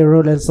does play a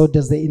role, and so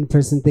does the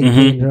in-person thing.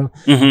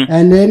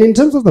 And then in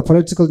terms of the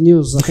political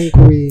news, I think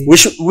we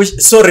should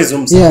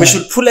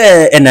pull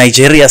a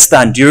Nigeria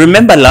stand. Do you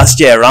remember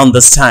last year around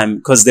this time,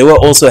 because they were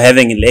also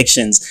having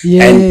elections,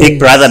 and Big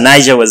Brother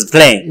Niger was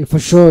playing? For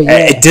sure,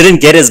 yeah. It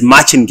didn't get as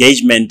much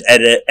engagement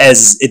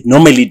as it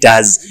normally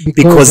does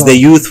because the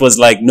youth was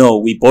like, no,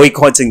 we're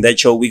boycotting that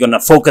show. We're gonna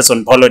focus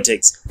on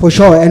politics. For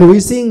sure. And we're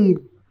seeing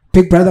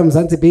Big Brother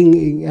Mzansi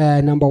being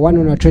number one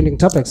on our trending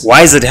topics.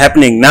 Why is it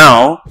happening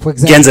now? For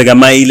example.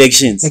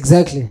 Elections.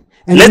 Exactly.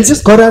 And we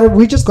just got out of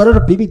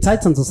BB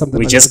Titans or something.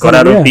 We just got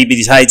out of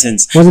BB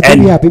Titans. Was it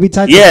BB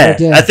Titans? Yeah,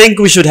 right? I think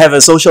we should have a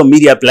social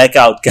media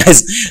blackout,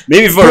 guys.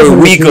 Maybe for a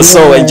week or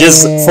so, and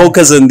just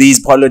focus on these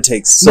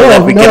politics so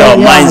that we get our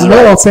minds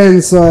right. No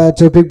offense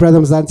to Big Brother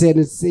Mzansi, and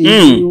it's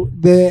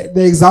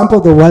the example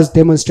that was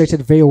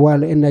demonstrated very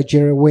well in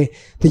Nigeria, where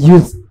the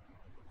youth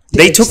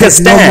they took a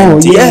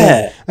stand.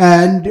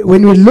 And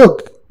when we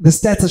look, the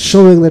stats are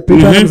showing that Big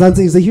Brother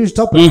Mzansi is a huge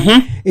topic.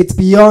 It's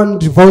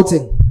beyond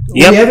voting. We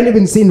haven't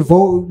even seen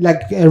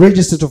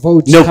register to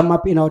vote come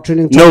up in our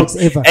trending topics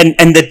ever.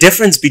 And the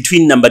difference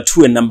between number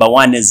 2 and number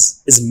 1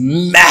 is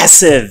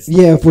massive.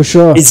 Yeah, for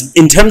sure. It's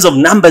in terms of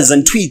numbers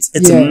and tweets,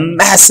 it's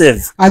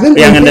massive. I think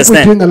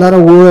we're doing a lot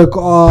of work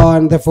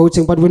on the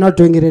voting, but we're not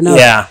doing it enough.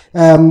 Yeah.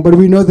 But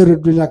we know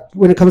that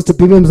when it comes to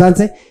Bibi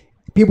Mzansi,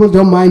 people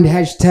don't mind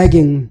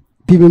hashtagging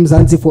Bibi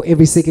Mzansi for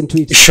every second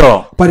tweet.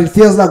 Sure. But it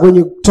feels like when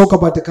you talk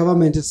about the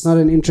government, it's not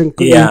an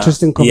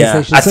interesting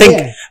conversation. I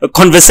think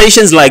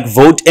conversations like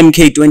Vote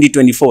MK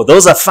 2024,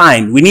 those are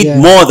fine. We need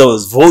more of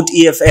those. Vote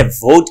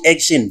EFF, Vote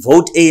Action,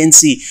 Vote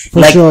ANC.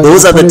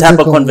 Those are the type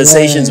of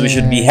conversations we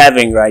should be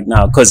having right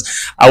now, because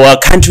our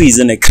country is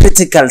in a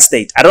critical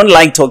state. I don't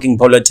like talking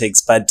politics,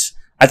 but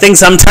I think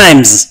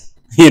sometimes,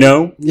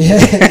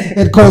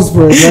 it calls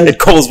for it. Right? It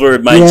calls for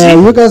it, my G.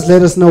 You guys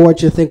let us know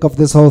what you think of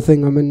this whole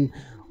thing. I mean,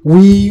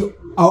 we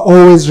are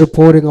always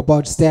reporting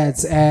about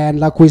stats, and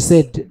like we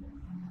said,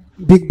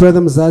 Big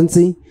Brother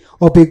Mzansi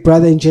or Big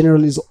Brother in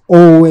general is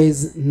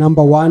always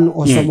number 1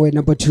 or somewhere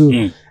number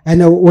 2.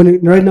 And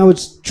right now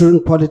it's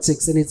during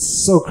politics, and it's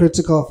so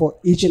critical for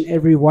each and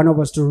every one of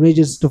us to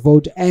register to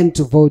vote and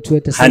to vote to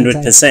at the same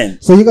 100%. time.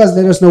 So you guys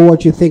let us know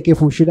what you think, if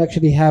we should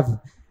actually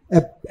have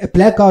a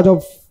blackout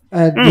of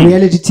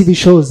reality TV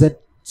shows that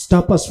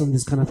stop us from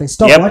this kind of thing.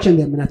 Stop watching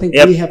them, and I think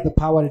we have the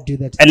power to do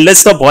that. And let's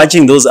stop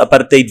watching those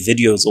apartheid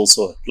videos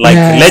also.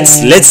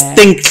 Let's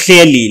think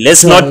clearly.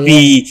 Let's not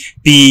be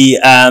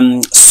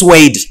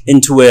swayed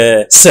into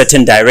a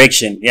certain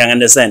direction. You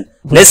understand?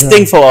 Let's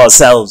think for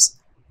ourselves.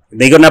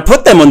 They're gonna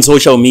put them on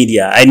social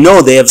media. I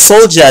know they have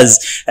soldiers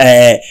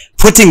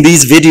putting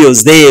these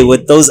videos there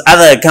with those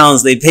other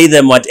accounts. They pay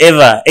them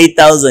whatever,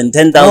 8,000,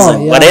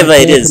 10,000, whatever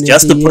it is,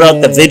 just to put out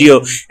the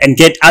video and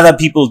get other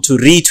people to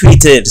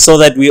retweet it, so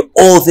that we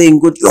all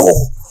think, good,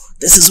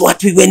 this is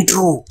what we went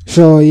through.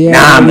 Sure,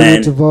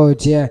 man. To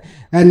vote,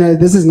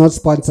 And this is not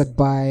sponsored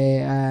by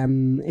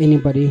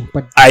anybody,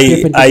 but why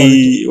is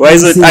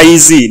it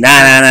IEC?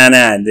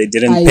 Nah. They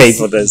didn't pay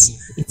for this.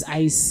 It's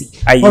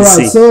IEC. All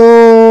right,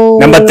 so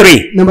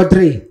number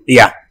 3.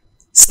 Yeah.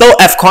 Still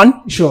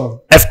AFCON.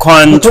 Sure.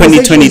 AFCON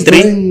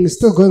 2023. It's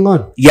still going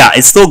on. Yeah,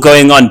 it's still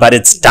going on, but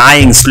it's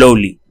dying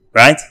slowly,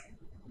 right?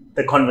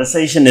 The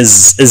conversation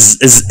is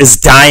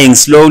dying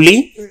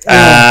slowly.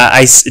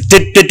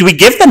 Did we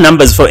give the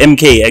numbers for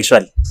MK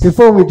actually?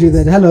 Before we do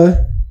that, hello.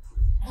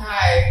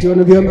 Hi. Do you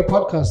want to be on the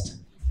podcast?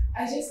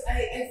 I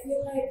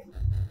feel like,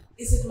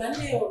 is it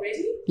Monday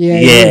already?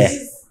 Yeah.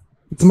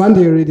 It's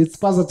Monday already. It's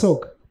Spaza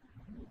Talk.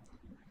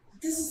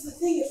 This is the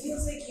thing. It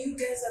feels like you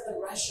guys are the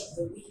rush of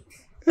the week.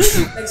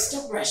 Like,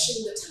 stop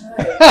rushing the time.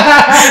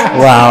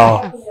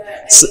 Wow.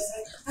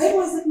 Yeah.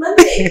 Was it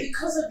Monday? late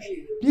because of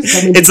you. Please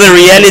come in. It's a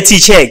reality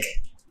check.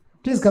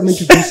 Please come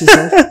introduce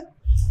yourself.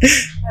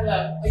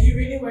 Hello. Are you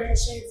really wearing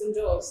shades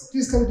indoors?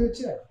 Please come to a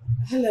chair.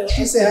 Hello.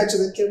 Please say hi to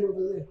the camera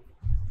over there.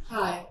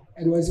 Hi.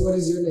 And what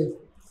is your name?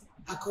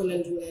 Akona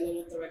Kunene,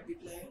 not the rugby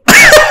player.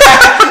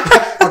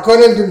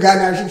 Akona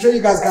Ndungana. I'm sure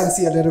you guys can't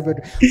see a little bit.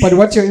 But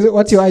what's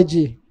your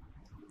IG?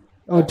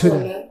 Or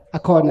Twitter?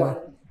 Akona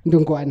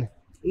Ndungwana.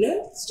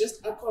 No, it's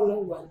just Akona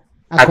 1.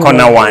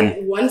 Akona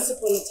 1. Once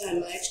upon a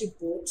time, I actually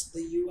bought the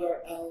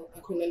URL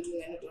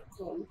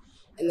akonandungana.com,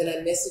 and then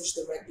I messaged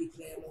the rugby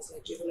player and I was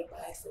like, "You're gonna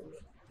buy it from me."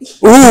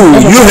 Ooh,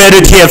 you heard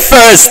it here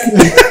first.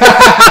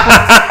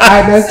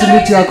 Hi, nice to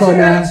meet you,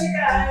 Akona.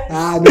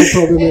 No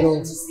problem at all.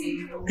 Good to see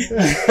you.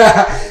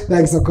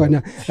 Thanks,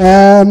 Akona.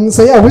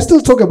 So yeah, we're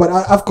still talking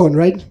about AFCON,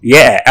 right?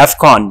 Yeah,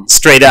 AFCON,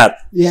 straight up.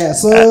 Yeah,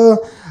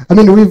 so I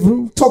mean,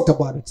 we've talked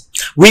about it.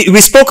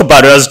 We spoke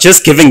about it. I was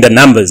just giving the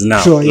numbers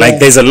now. Sure, like yeah.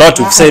 there's a lot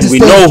we've I said. We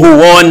know who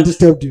won.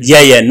 Disturbed you.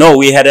 Yeah. No,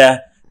 we had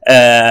a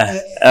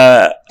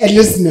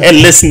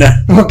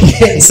listener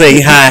Okay.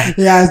 saying hi.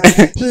 Yeah.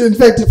 In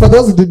fact, for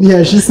those who didn't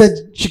hear, she said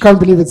she can't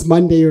believe it's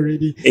Monday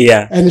already.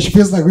 Yeah. And she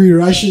feels like we're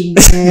rushing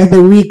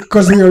the week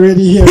because we're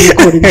already here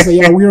recording. So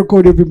yeah, we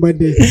record every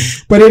Monday.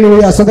 But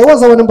anyway, yeah, so that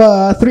was our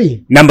number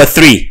 3. Number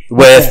 3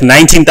 with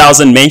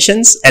 19,000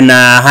 mentions and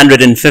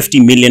 150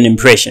 million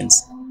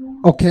impressions.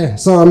 Okay,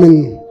 so I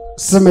mean,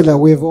 similar.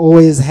 We've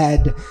always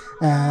had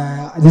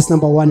this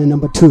number 1 and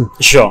number 2.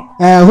 Sure.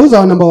 Who's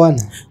our number 1?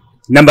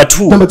 Number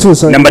 2. Number 2,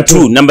 sorry. Number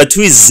 2. Number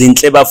 2 is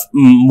Zinhle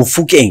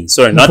Mofokeng.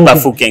 Sorry, not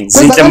Bafokeng.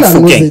 Zinhle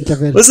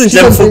Mofokeng. Who's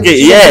Zinhle Mofokeng?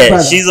 Yeah,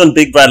 she's on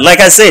Big Brother. Like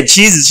I said,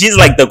 she's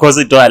like the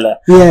Kozidwala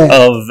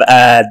of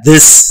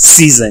this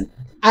season.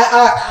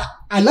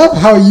 I love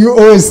how you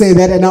always say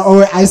that, and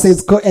I say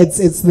it's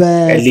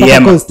the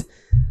Papa Ghost.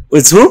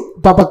 It's who?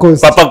 Papa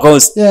Ghost. Papa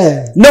Ghost.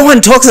 Yeah. No one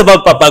talks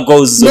about Papa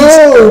Ghost. No,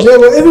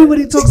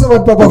 everybody talks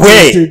about Papa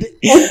Ghost. Dude.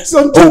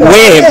 On Twitter,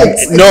 where?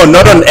 X. No,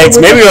 not on X.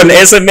 Maybe on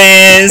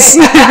SMS.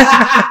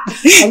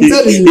 I'm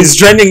telling you. He's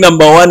trending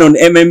number 1 on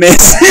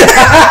MMS.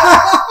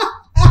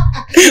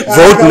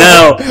 Vote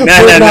now. No.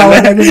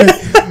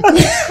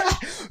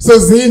 So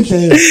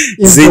Zinhle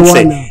is the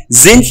one now.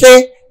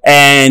 Zinhle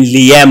and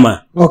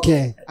Liema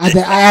Okay. are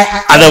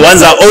the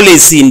ones I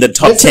always see in the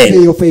top 10.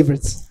 They're your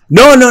favorites.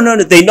 No.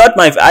 They're not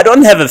I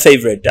don't have a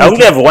favorite. I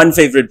only have one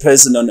favorite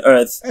person on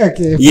earth.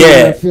 Okay.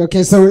 Yeah. Enough.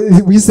 Okay. So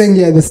we're saying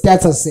the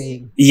stats are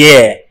saying.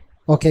 Yeah.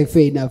 Okay.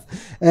 Fair enough.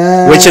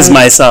 Which is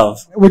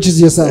myself. Which is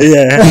yourself.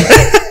 Yeah.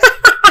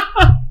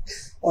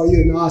 Oh,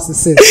 you're a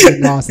narcissist.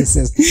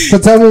 So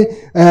tell me,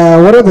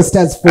 what are the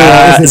stats for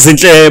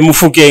Zinhle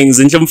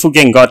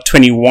Mofokeng got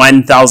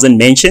 21,000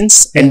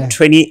 mentions and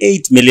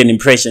 28 million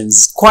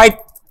impressions. Quite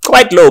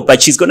low,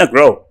 but she's gonna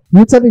grow.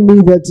 You're telling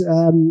me that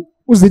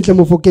Zinhle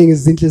Mofokeng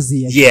is Zinhle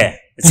Zia? Yeah,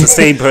 it's the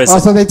same person. Oh,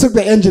 so they took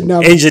the engine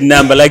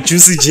number. Like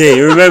Juicy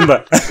J,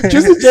 remember?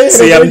 Juicy J.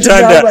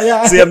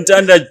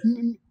 Siyamthanda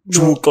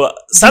Jukla.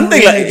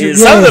 Something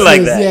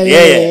like that.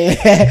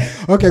 Yeah.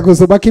 Okay, cool.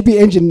 So but keep the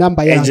engine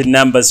number. Yeah. Engine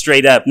number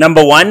straight up.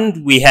 Number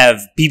 1, we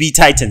have BB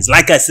Titans.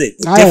 Like I said,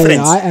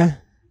 difference.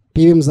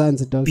 BB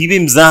Mzansi, dog. BB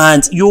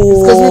Mzansi.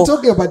 Because we're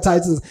talking about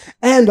Titans.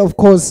 And of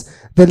course,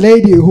 the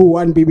lady who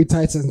won BB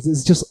Titans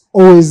is just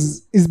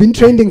always, it's been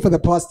trending for the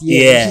past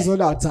year. Yeah. She's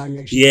on our tongue,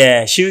 actually.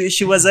 Yeah.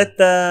 She was at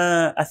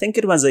I think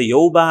it was a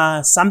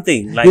Yoba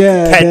something. Like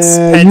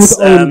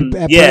youth-owned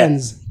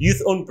brands.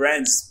 Youth-owned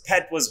brands.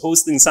 Pat was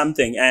hosting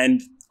something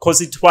and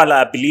Kozidwala,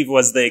 I believe,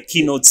 was the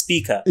keynote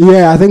speaker.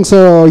 Yeah, I think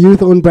so.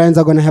 Youth-owned brands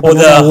are going to have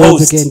another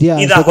host again. Yeah,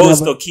 either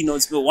host or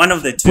keynote speaker, one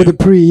of the two. For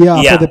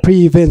the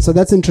pre-event. So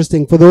that's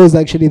interesting. For those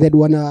actually that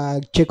want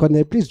to check on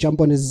it, please jump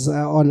on his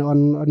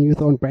on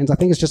youth-owned brands. I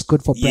think it's just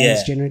good for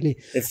brands generally.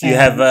 If you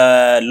have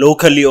a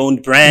locally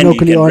owned brand, you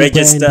can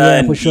register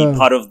and be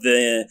part of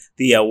the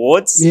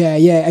awards.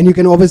 Yeah, and you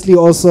can obviously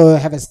also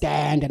have a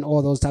stand and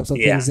all those types of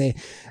things there.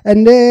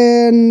 And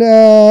then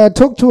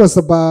talk to us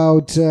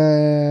about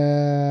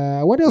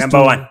what else?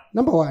 Number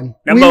one.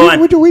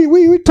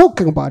 We're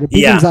talking about it.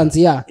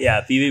 Mzansi,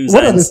 Yeah, BB Mzansi.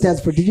 What are the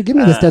stats for? Did you give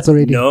me the stats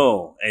already?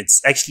 No, it's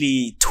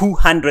actually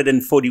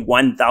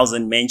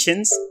 241,000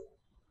 mentions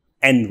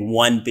and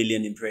 1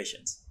 billion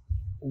impressions.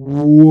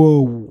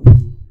 Whoa.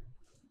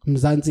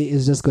 Mzansi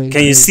is just going.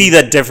 Can you see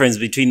the difference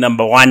between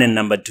number 1 and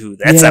number 2?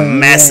 That's a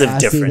massive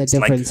difference.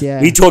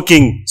 We're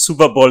talking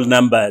Super Bowl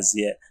numbers,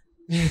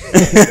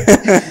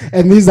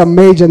 and these are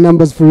major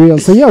numbers for real.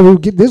 So we'll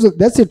give this.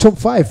 That's your top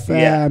 5.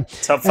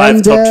 Top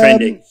 5, top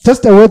trending.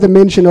 Just a word to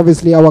mention,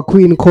 obviously, our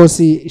queen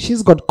Kosi.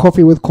 She's got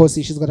Coffee with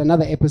Kosi. She's got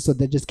another episode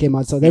that just came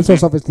out. So that's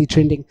also obviously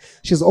trending.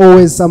 She's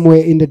always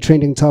somewhere in the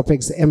trending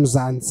topics.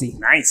 Mzansi.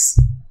 Nice.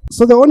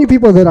 So the only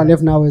people that are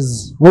left now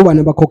is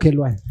Wobanaba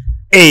Kokelwa.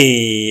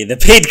 Hey, the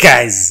paid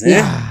guys.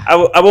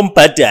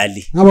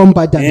 Abompadali.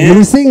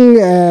 We're seeing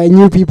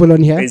new people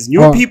on here. There's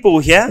new people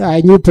here. A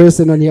new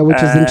person on here,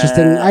 which is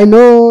interesting. I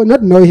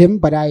not know him,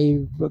 but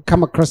I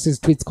come across his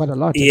tweets quite a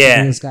lot.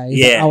 This guy.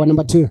 Our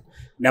number 2.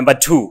 Number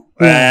 2.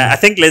 I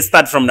think let's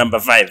start from number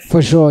 5.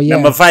 For sure,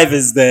 Number 5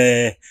 is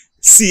the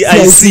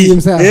CIC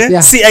himself,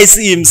 yeah.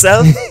 CIC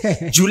himself,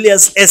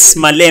 Julius S.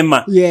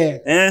 Malema,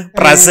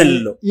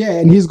 Brazello. Yeah,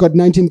 and he's got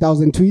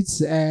 19,000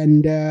 tweets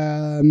and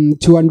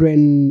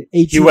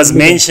 280. He was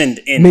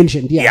mentioned,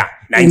 yeah.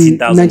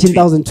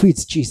 19,000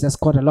 tweets. Jeez, that's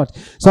quite a lot.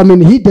 So I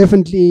mean, he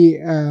definitely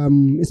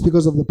it's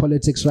because of the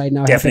politics right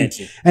now.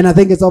 Definitely, and I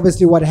think it's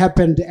obviously what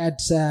happened at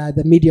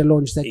the media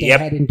launch that they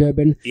had in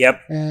Durban.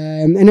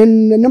 And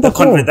then number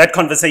 4, that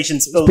conversation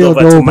spilled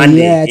over to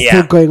Monday. Yeah, it's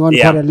still going on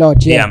quite a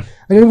lot. Yeah.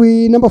 And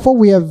then number 4,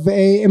 we have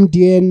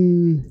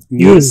MDN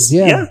News.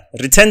 Yeah.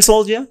 Return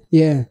Soldier.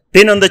 Yeah.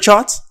 Been on the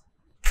charts.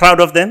 Proud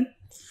of them.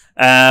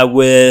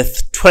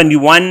 With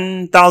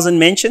 21,000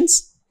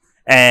 mentions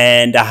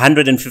and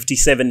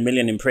 157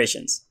 million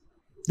impressions.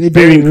 They're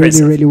doing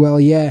really, really well.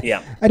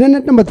 Yeah. And then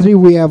at number 3,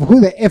 we have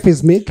Who the F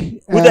is Mick?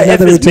 Who the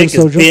F is Mick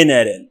has been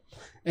at it.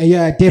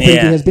 Yeah, definitely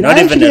has been. Not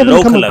even a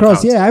local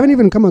account. I haven't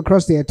even come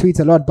across their tweets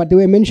a lot, but they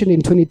were mentioned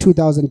in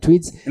 22,000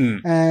 tweets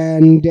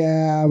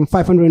and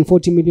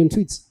 540 million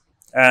tweets.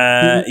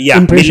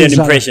 Million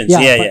impressions.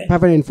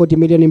 540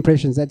 million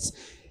impressions. That's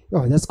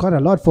quite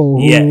a lot for.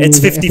 It's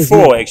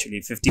 54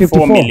 actually.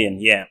 54 million.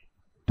 Yeah.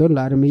 Don't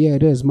lie to me. Yeah,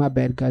 it is. My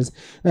bad, guys.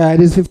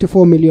 It is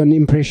 54 million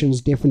impressions,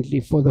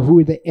 definitely, for the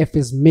Who the F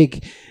is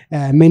Mick,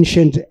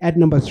 mentioned at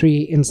number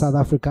 3 in South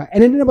Africa.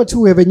 And then number 2,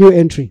 we have a new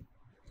entry,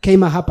 K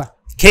Mahapa.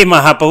 K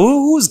Mahapa,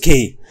 who's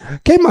K?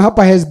 K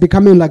Mahapa has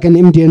becoming like an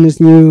MDN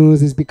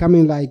News. He's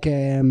becoming like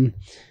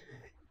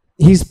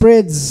he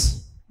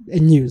spreads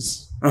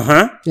news.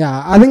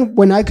 Yeah, I think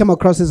when I came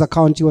across his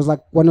account, he was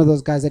like one of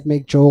those guys that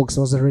make jokes.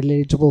 Was a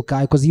relatable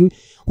guy because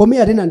for me,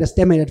 I didn't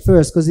understand it at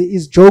first because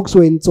his jokes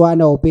were in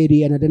Tswana or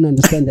Pedi and I didn't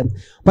understand them,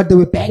 but they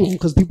were banging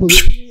because people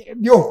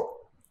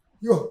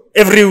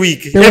every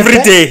week,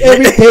 every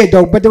day,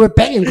 dog. But they were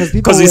banging because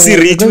people you see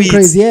retweets,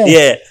 crazy,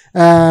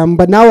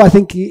 but now I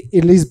think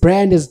his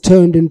brand has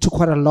turned into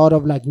quite a lot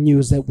of like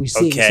news that we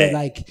see. So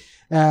like,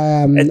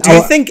 do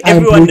you think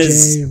everyone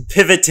is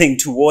pivoting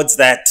towards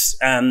that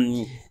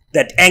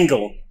that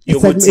angle?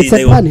 It's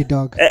a funny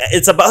dog.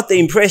 It's about the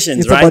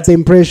impressions, right? It's about the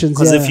impressions,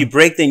 because if you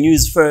break the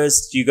news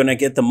first, you're gonna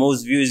get the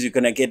most views. You're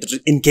gonna get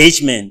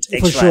engagement.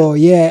 For sure,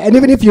 yeah. And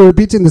even if you're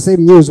repeating the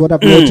same news, what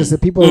I've noticed is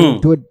that people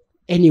do it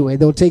anyway.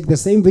 They'll take the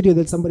same video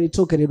that somebody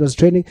took and it was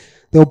trending,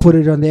 they'll put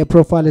it on their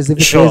profile as if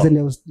it is, and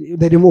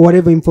they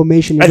whatever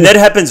information. And that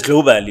happens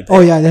globally.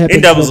 Oh yeah, that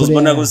happens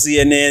globally.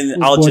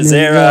 CNN, Al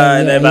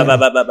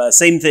Jazeera,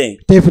 same thing.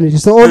 Definitely.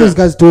 So all these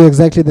guys do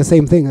exactly the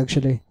same thing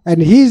actually. And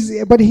he's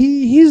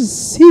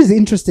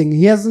interesting.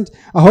 He hasn't.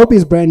 I hope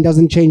his brand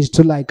doesn't change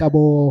to like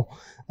about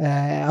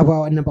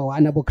number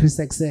 1, about Chris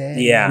X,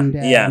 and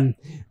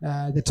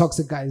the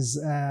Toxic guys.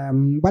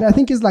 But I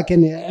think he's like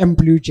an M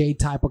Blue J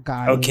type of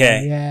guy.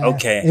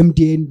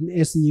 MDN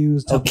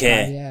News type of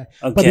guy.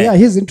 But yeah,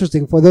 he's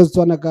interesting for those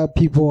Tswana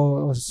people,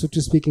 or so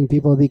to speaking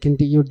people.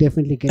 You'll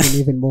definitely get him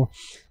even more.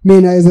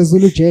 Mina is a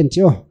Zulu gent,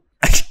 yo.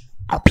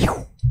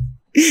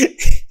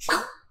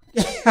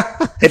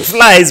 It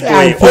flies,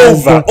 boy.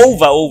 Over.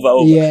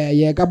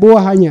 Yeah. Kabua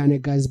hanyane,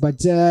 guys.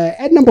 But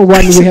at number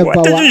 1 we have.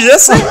 What did you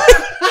just say?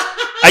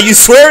 Are you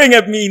swearing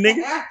at me,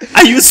 nigga?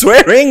 Are you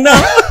swearing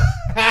now?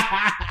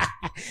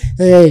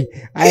 Hey,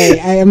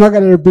 I am not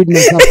gonna repeat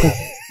myself.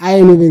 I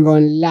ain't even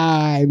gonna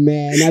lie,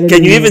 man.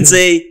 Can you even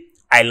say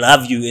I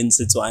love you in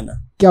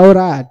Setswana?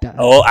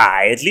 Oh,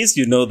 at least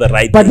you know the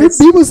right But things.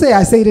 People say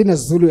I say it in a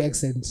Zulu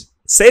accent.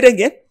 Say it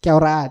again.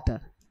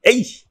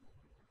 Hey.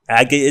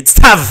 It's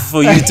tough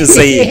for you to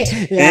say it.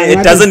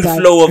 It doesn't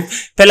flow up.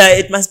 Fella,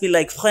 it must be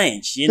like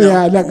French, you know.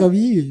 Yeah, like a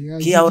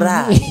Kia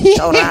ora.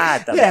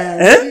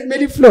 Yeah,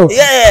 made it flow.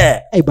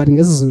 Yeah. Hey, but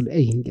it's Zulu.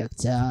 Hey,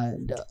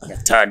 ngiyakthanda,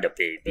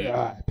 baby.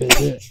 Yeah,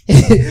 baby.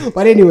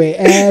 But anyway,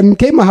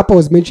 K Mahapa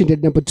was mentioned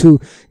at number 2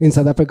 in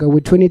South Africa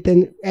with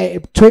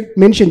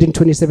mentioned in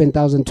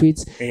 27,000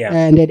 tweets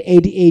and at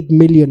 88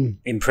 million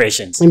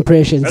impressions.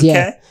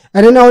 Yeah.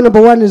 And then our number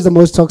 1 is the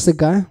most toxic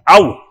guy.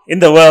 In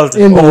the world,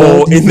 in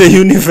the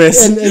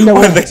universe, in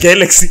the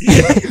galaxy,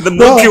 the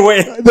Milky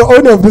Way. The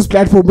owner of this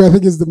platform, I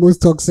think, is the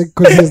most toxic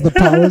because he has the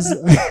powers.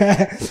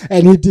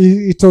 And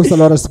he talks a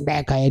lot of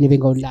smack. I ain't even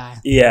gonna lie.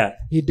 Yeah.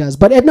 He does.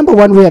 But at number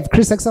 1, we have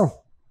Chris XL.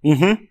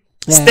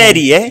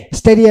 Steady, eh?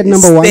 Steady at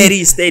number 1.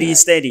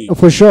 Steady.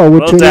 For sure.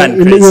 Well done,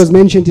 Chris. He was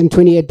mentioned in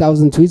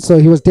 28,000 tweets. So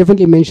he was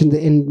definitely mentioned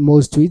in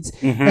most tweets.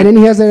 And then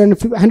he has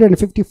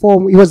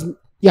 154. He was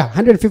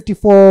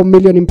 154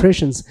 million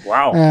impressions.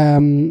 Wow.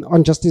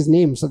 On just his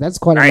name. So that's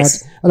quite a lot.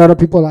 A lot of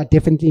people are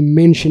definitely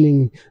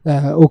mentioning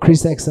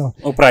Chris XL.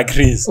 Oprah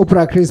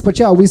Chris. But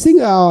yeah, we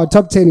think our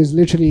top 10 is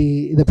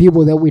literally the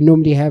people that we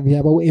normally have here.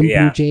 About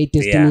MPJ,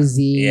 Destiny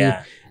Z,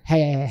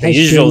 the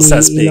usual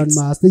suspects. Elon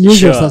Musk, the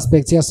usual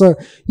suspects. Yeah. So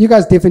you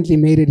guys definitely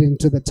made it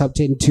into the top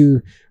 10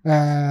 too.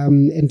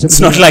 It's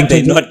not like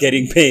they're not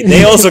getting paid.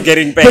 They're also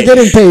getting paid. They're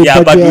getting paid.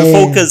 Yeah, but we're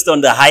focused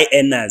on the high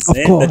earners,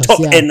 the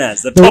top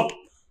earners, the top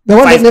The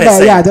one that 5%.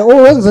 never, yeah, the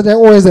ones that they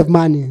always have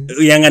money.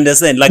 You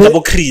understand? Like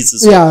a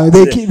crease. Yeah,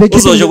 they keep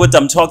Also,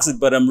 I'm toxic,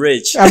 but I'm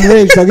rich. I'm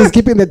rich. Like he's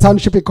keeping the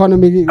township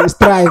economy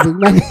thriving.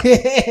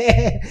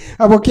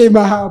 I'm okay,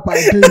 my help.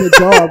 I'm doing the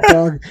job,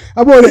 dog.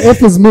 I'm on the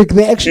F is Mick.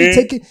 They actually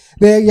take it.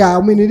 Yeah,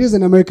 I mean, it is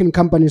an American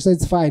company, so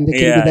it's fine. They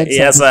can do that.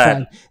 Yes,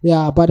 fine.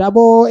 Yeah, but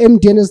about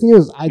MDNS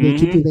News, they're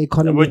keeping the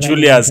economy. About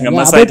Julius,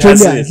 my side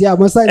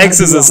X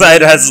is a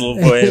side hustle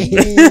for him.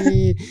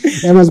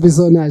 That must be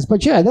so nice.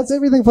 But yeah, that's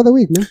everything for the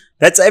week, man.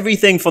 That's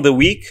everything for the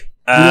week.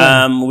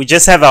 We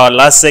just have our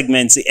last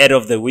segment, the ad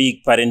of the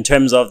week, but in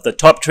terms of the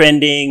top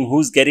trending,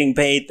 who's getting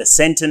paid, the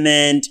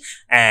sentiment,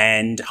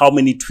 and how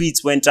many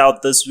tweets went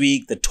out this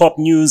week, the top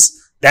news,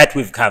 that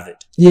we've covered.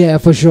 Yeah,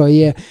 for sure.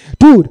 Yeah,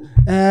 dude.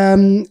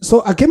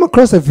 So I came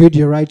across a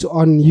video right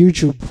on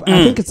YouTube.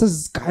 I think it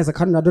says, guys, I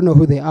don't know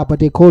who they are, but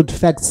they're called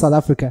Facts South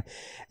Africa,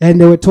 and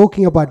they were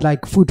talking about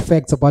like food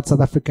facts about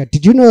South Africa.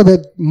 Did you know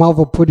that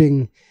malva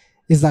pudding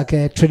is like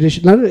a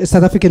traditional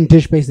South African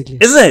dish, basically?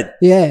 Is it?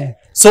 Yeah.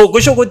 So,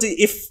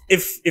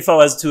 if I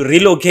was to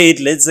relocate,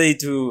 let's say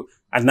to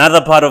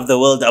another part of the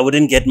world, I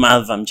wouldn't get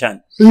malva,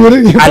 Mchan.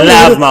 I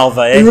love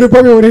malva. Eh? You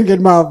probably wouldn't get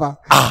malva.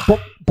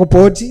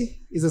 Popoti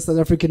is a South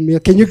African meal.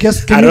 Can you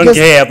guess? I don't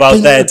care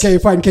about that. Okay,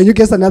 fine. Can you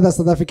guess another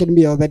South African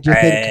meal that you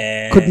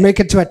think could make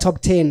it to a top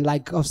 10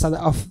 like of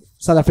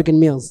South African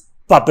meals?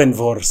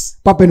 Pappenwors.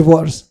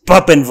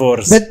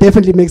 That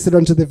definitely makes it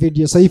onto the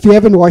video. So if you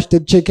haven't watched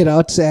it, check it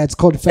out. It's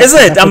called Facts. Is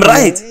it? I'm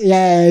right.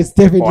 Yeah, it's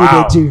definitely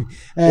there too.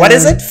 What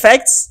is it?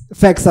 Facts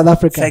South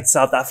Africa. Facts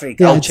South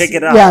Africa. Yeah, I'll check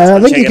it out. Yeah, I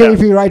think if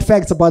you write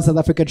facts about South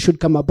Africa, it should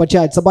come up. But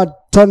yeah, it's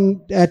about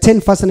 10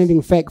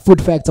 fascinating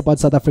food facts about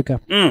South Africa.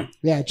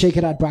 Yeah, check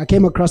it out, bro. I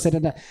came across it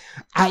and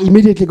I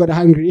immediately got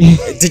hungry.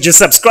 Did you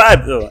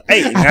subscribe though?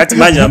 Hey, you have to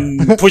imagine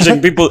I'm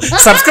pushing people.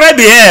 Subscribe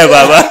here,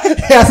 Baba.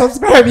 Yeah,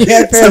 subscribe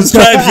here first.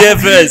 Subscribe here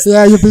first.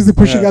 Yeah, you're busy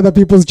pushing other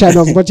people's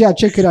channels. But yeah,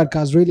 check it out,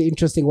 guys. Really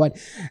interesting one.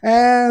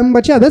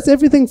 But yeah, that's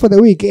everything for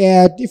the week.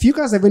 If you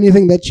guys have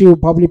anything that you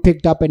probably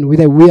picked up and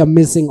that we are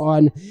missing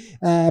on,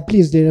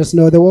 please let us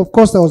know. Of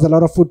course, there was a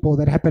lot of football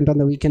that happened on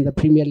the weekend. The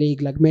Premier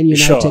League, like Man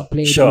United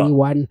played and we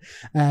won.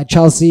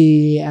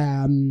 Chelsea,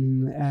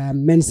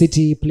 Man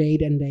City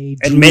played and they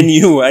drew. And Man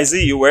U, I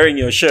see you wearing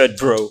your shirt,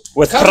 bro.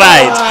 With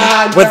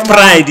pride. With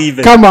pride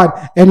even. Come on.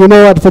 And you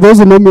know what? For those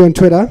who know me on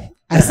Twitter,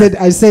 I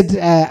said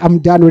I'm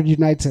done with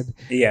United.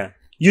 Yeah.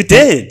 You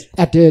did.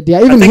 I did, yeah.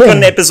 Even I think here.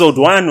 on episode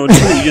 1 or 2,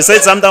 you said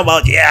something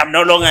about, I'm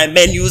no longer a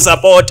Man U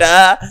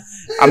supporter.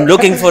 I'm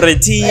looking for a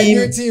team. A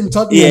new team,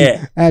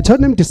 Tottenham. Yeah.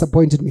 Tottenham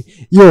disappointed me.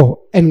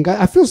 And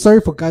I feel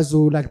sorry for guys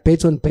who like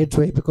bet on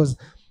Betway because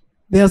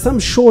there are some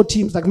sure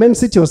teams, like Man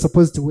City was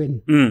supposed to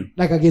win,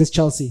 like against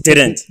Chelsea.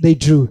 Didn't. They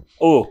drew.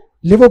 Oh.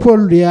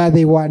 Liverpool,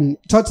 they won.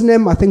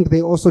 Tottenham, I think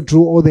they also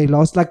drew or they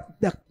lost. That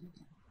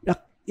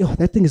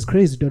thing is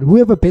crazy, dude.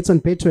 Whoever bets on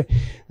Betway,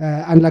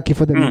 unlucky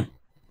for them.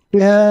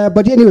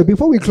 But anyway,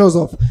 before we close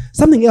off,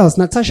 something else.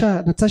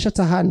 Natasha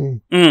Tahani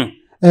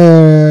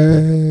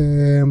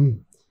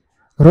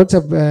wrote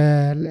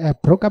a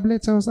broke up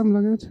letter or something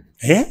like that.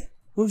 Yeah?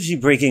 Who's she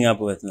breaking up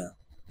with now?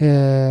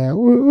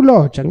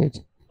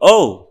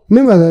 Oh.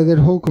 Remember that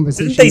whole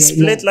conversation? Didn't they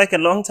split like a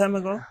long time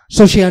ago?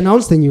 So she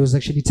announced the news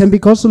actually.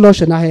 Because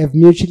Ulosh and I have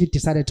mutually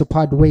decided to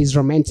part ways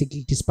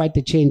romantically despite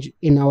the change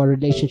in our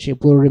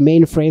relationship. We'll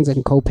remain friends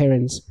and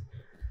co-parents.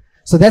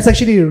 So that's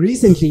actually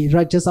recently,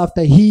 right, just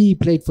after he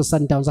played for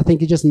Sundowns. I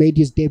think he just made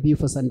his debut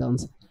for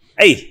Sundowns.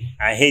 Hey,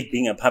 I hate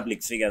being a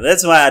public figure.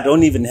 That's why I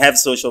don't even have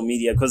social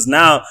media, because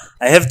now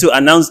I have to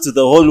announce to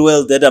the whole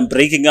world that I'm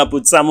breaking up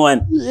with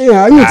someone.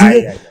 Yeah,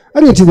 I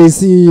need to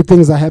see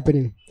things are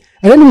happening.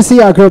 And then we see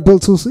our girl Bill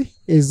Tusi.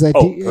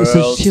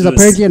 She's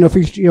apparently an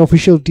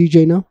official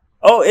DJ now.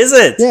 Oh, is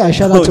it? Yeah,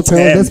 shout out to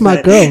Pearl. That's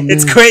my girl, man.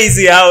 It's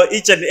crazy how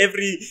each and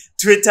every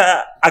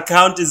Twitter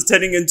account is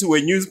turning into a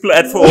news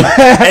platform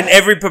and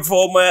every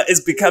performer is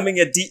becoming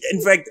a DJ.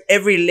 In fact,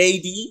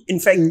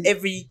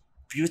 every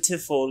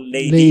beautiful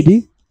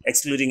lady,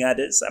 excluding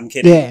others, I'm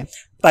kidding. Yeah.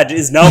 But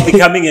is now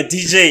becoming a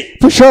DJ.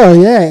 For sure,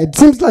 yeah. It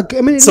seems like,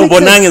 so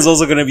Bonang is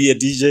also going to be a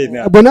DJ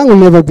now. Bonang will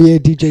never be a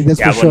DJ,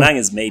 that's for sure. Bonang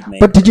is made.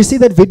 But did you see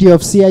that video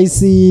of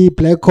CIC,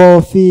 Black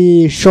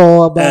Coffee,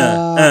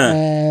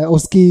 Shoba,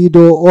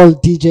 Oskido, all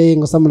DJing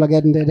or something like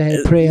that, and they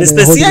had prayer?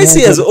 Mr.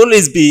 CIC has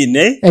always been,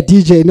 a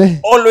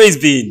DJ, Always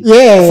been.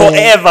 Yeah.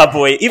 Forever,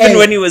 boy. Even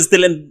when he was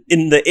still in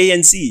the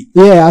ANC.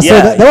 Yeah, so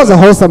that was a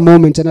wholesome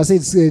moment. And I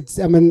say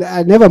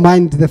I never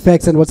mind the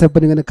facts and what's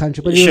happening in the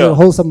country, but it was a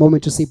wholesome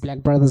moment to see black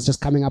brothers just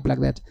coming up like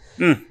that.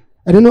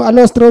 I don't know. I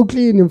lost throw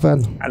clean, in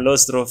fact. I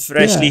lost throw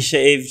freshly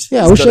shaved.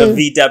 Yeah, he's got a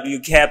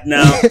VW cap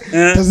now.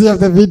 Does he have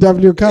the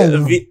VW cap?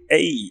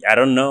 Hey, I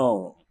don't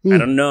know. I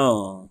don't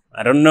know,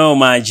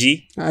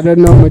 Maji. I don't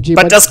know, Maji.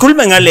 But that's cool,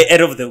 Mangale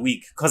ad of the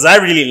week, because I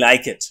really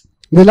like it.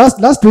 The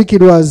last week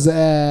it was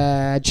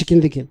chicken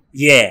licken.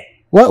 Yeah.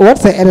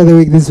 What's the ad of the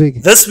week this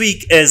week? This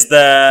week is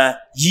the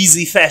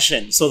Yeezy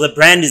Fashion. So the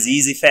brand is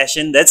Yeezy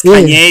Fashion. That's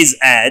Kanye's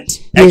ad,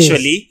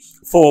 actually,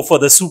 for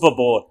the Super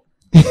Bowl.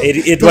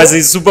 It was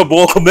a Super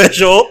Bowl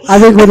commercial. I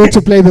think we need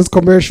to play this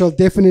commercial.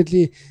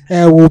 Definitely,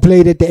 we'll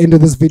play it at the end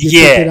of this video.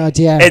 Check it out.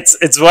 Yeah,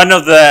 it's one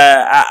of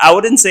the I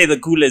wouldn't say the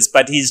coolest,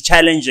 but he's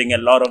challenging a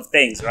lot of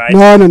things, right?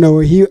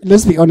 No.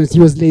 Let's be honest. He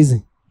was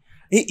lazy.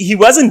 He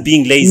wasn't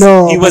being lazy.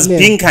 No, he was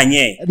being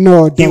Kanye.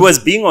 No, he was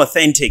being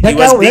authentic. He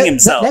was being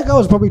himself. That guy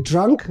was probably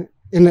drunk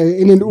in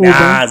an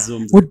Uber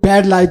with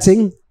bad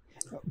lighting,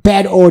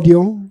 bad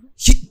audio.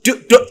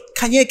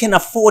 Kanye can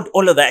afford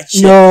all of that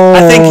shit. No,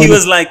 I think he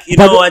was like, you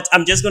know what?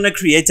 I'm just going to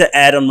create an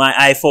ad on my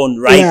iPhone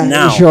right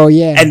now. Sure,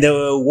 yeah. And they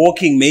were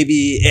walking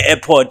maybe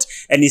airport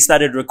and he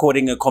started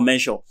recording a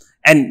commercial.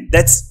 And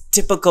that's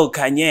typical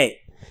Kanye.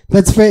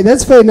 That's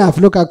fair enough.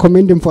 Look, I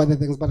commend him for other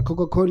things, but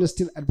Coca-Cola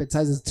still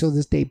advertises till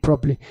this day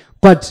properly.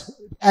 But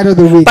out of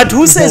the week. But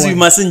who says we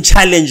mustn't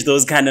challenge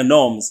those kind of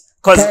norms?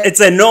 Because it's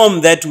a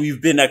norm that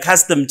we've been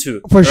accustomed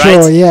to. For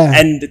sure, yeah.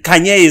 And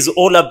Kanye is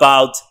all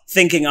about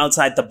thinking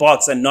outside the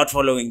box and not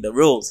following the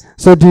rules.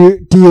 So do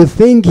you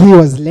think he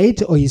was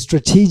late or he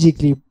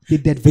strategically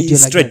did that video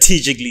like that? He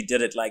strategically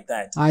did it like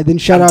that. Then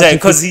shout out.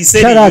 Because he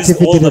said he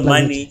used all the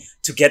money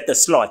to get the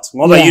slot.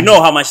 Well, you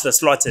know how much the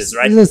slot is,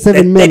 right? It's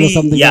 7 million or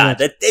something. Yeah,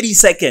 the 30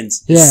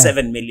 seconds is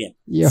 7 million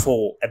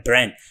for a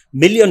brand. $1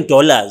 million,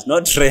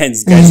 not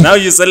rands, guys. Now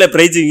you're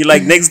celebrating. You're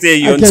like, next year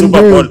you're on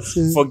Super Bowl.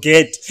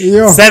 Forget.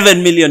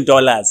 $7 million.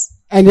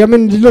 And I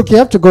mean, look, you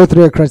have to go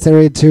through a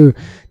criteria to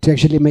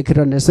actually make it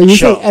on there. So you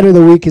say ad of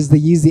the week is the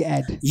Yeezy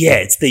ad. Yeah,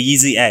 it's the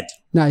Yeezy ad.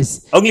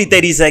 Nice. Only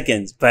 30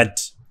 seconds, but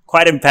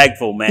quite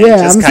impactful, man. Yeah,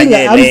 just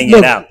Kanye laying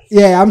it out.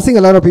 Yeah, I'm seeing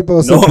a lot of people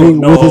also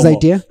agreeing with his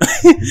idea.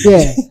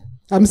 Yeah.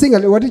 I'm seeing,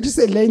 what did you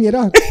say, laying it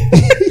out?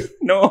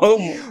 No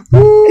homo.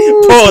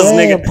 Pause,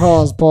 nigga.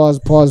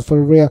 Pause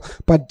for real.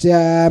 But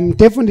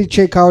definitely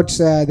check out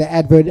the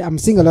advert. I'm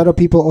seeing a lot of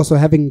people also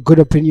having good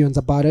opinions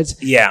about it.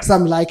 Yeah.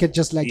 Some like it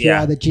just like,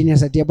 the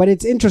genius idea. But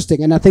it's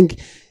interesting. And I think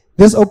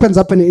this opens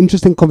up an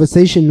interesting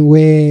conversation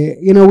where,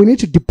 we need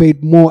to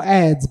debate more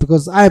ads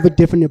because I have a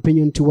different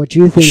opinion to what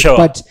you think. Sure.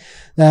 But,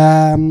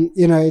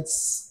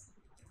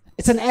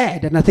 it's an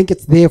ad, and I think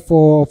it's there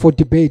for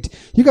debate.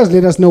 You guys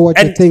let us know what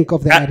you think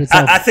of the ad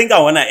itself. I think I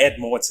want to add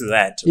more to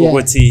that. Yeah.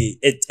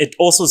 It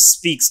also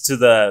speaks to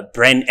the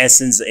brand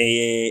essence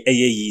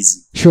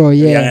Yeezy. Sure,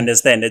 yeah. You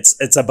understand?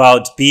 It's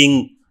about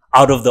being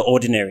out of the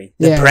ordinary.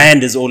 The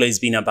brand has always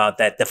been about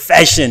that. The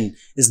fashion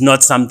is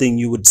not something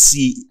you would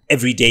see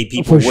everyday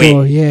people wear.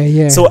 Sure,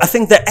 yeah. So I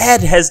think the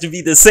ad has to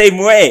be the same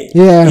way.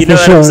 Yeah, you know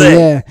for what sure, I'm saying?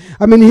 yeah.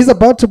 I mean, he's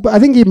about to. I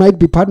think he might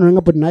be partnering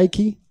up with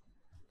Nike.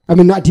 I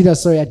mean, not Adidas,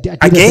 sorry.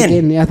 Adidas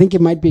again. I think it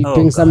might be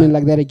doing something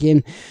like that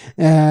again.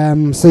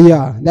 So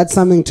yeah, that's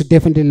something to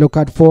definitely look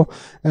out for.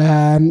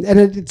 And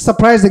it's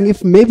surprising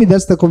if maybe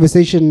that's the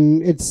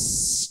conversation. It's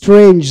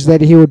strange that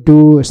he would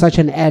do such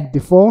an ad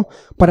before,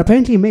 but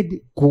apparently he made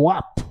it go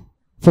up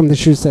from the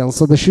shoe sales.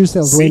 So the shoe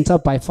sales went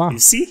up by far. You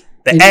see?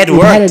 The ad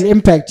worked. It had an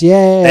impact.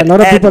 Yeah, a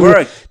lot of people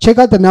worked. Check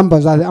out the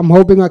numbers. I'm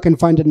hoping I can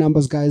find the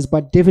numbers, guys,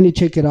 but definitely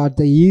check it out.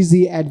 The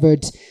Yeezy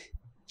advert.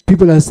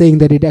 People are saying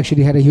that it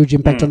actually had a huge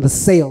impact on the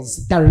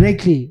sales,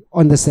 directly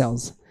on the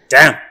sales.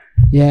 Damn.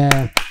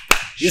 Yeah.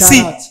 You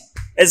see,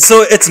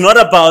 so it's not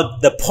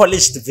about the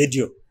polished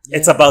video. Yeah.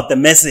 It's about the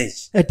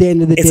message. At the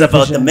end of the day. It's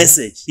about the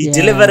message. He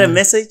delivered a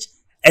message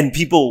and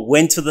people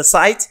went to the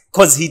site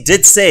because he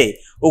did say,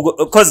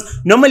 because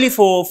normally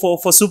for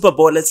Super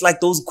Bowl, it's like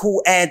those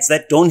cool ads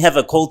that don't have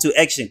a call to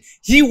action.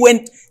 He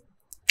went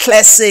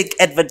classic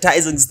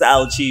advertising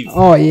style, chief.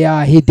 Oh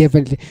yeah, he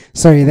definitely.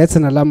 Sorry, that's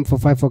an alarm for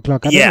 5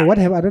 o'clock. I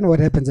don't know what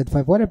happens at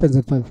 5. What happens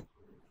at 5?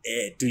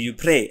 Do you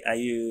pray? Are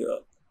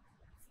you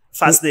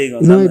fasting or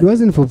something? No, it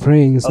wasn't for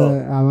praying. So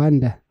I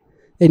wonder.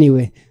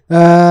 Anyway,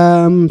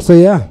 so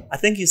yeah. I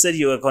think you said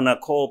you were gonna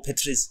call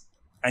Patrice.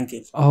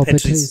 Uncle. Oh,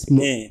 Patrice.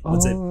 Yeah,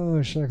 what's it?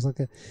 Oh, shucks.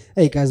 Okay.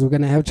 Hey guys, we're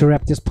gonna have to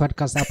wrap this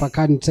podcast up. I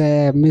can't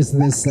miss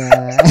this.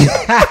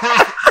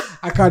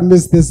 I can't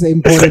miss this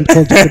important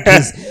call to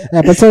Patrice.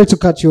 But sorry to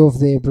cut you off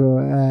there,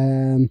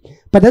 bro.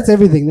 But that's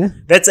everything, né?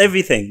 That's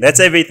everything.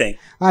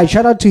 All right,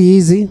 shout out to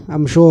Yeezy.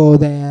 I'm sure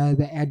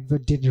the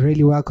advert did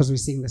really well because we're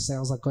seeing the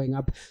sales are going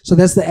up. So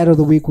that's the ad of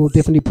the week. We'll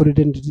definitely put it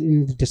in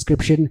the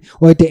description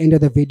or at the end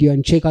of the video,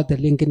 and check out the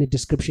link in the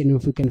description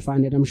if we can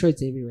find it. I'm sure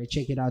it's everywhere.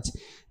 Check it out.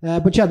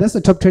 But yeah, that's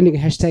the top trending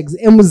hashtags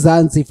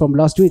Mzansi from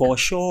last week. For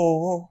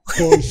sure.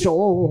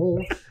 All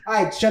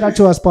right, shout out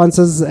to our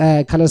sponsors,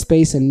 Color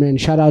Space, and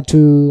shout out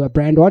to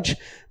Brand Watch.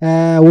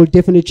 We'll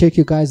definitely check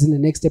you guys in the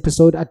next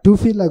episode. I do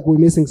feel like we're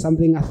missing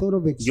something. I thought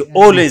of it. You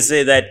always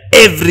say that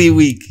every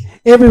week.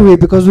 Every week,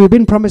 because we've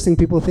been promising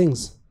people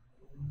things.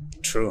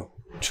 True.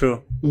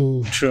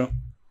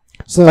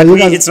 So but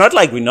it's not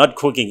like we're not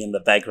cooking in the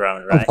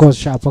background, right? Of course,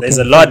 sharp. Okay, there's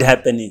a lot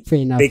happening. Fair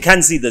enough. They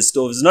can't see the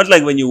stove. It's not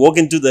like when you walk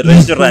into the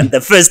restaurant,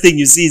 the first thing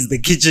you see is the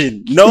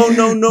kitchen. No.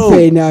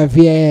 Fair enough.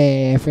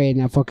 Yeah, fair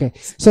enough. Okay.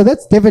 So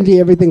that's definitely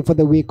everything for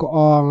the week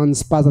on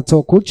Spaza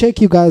Talk. We'll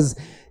check you guys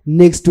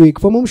next week.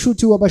 From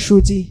Umshuti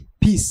Wabashuti.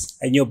 Peace.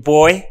 And your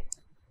boy,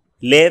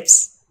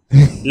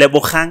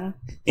 Lebo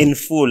in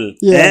full.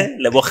 Yeah.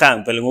 Lebo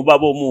Khang, pero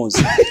ngubabo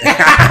muzi.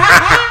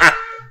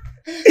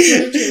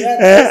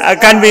 I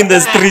can't be in the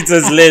streets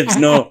as Lebs.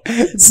 No.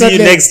 See you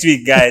next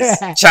week, guys.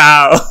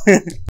 Ciao.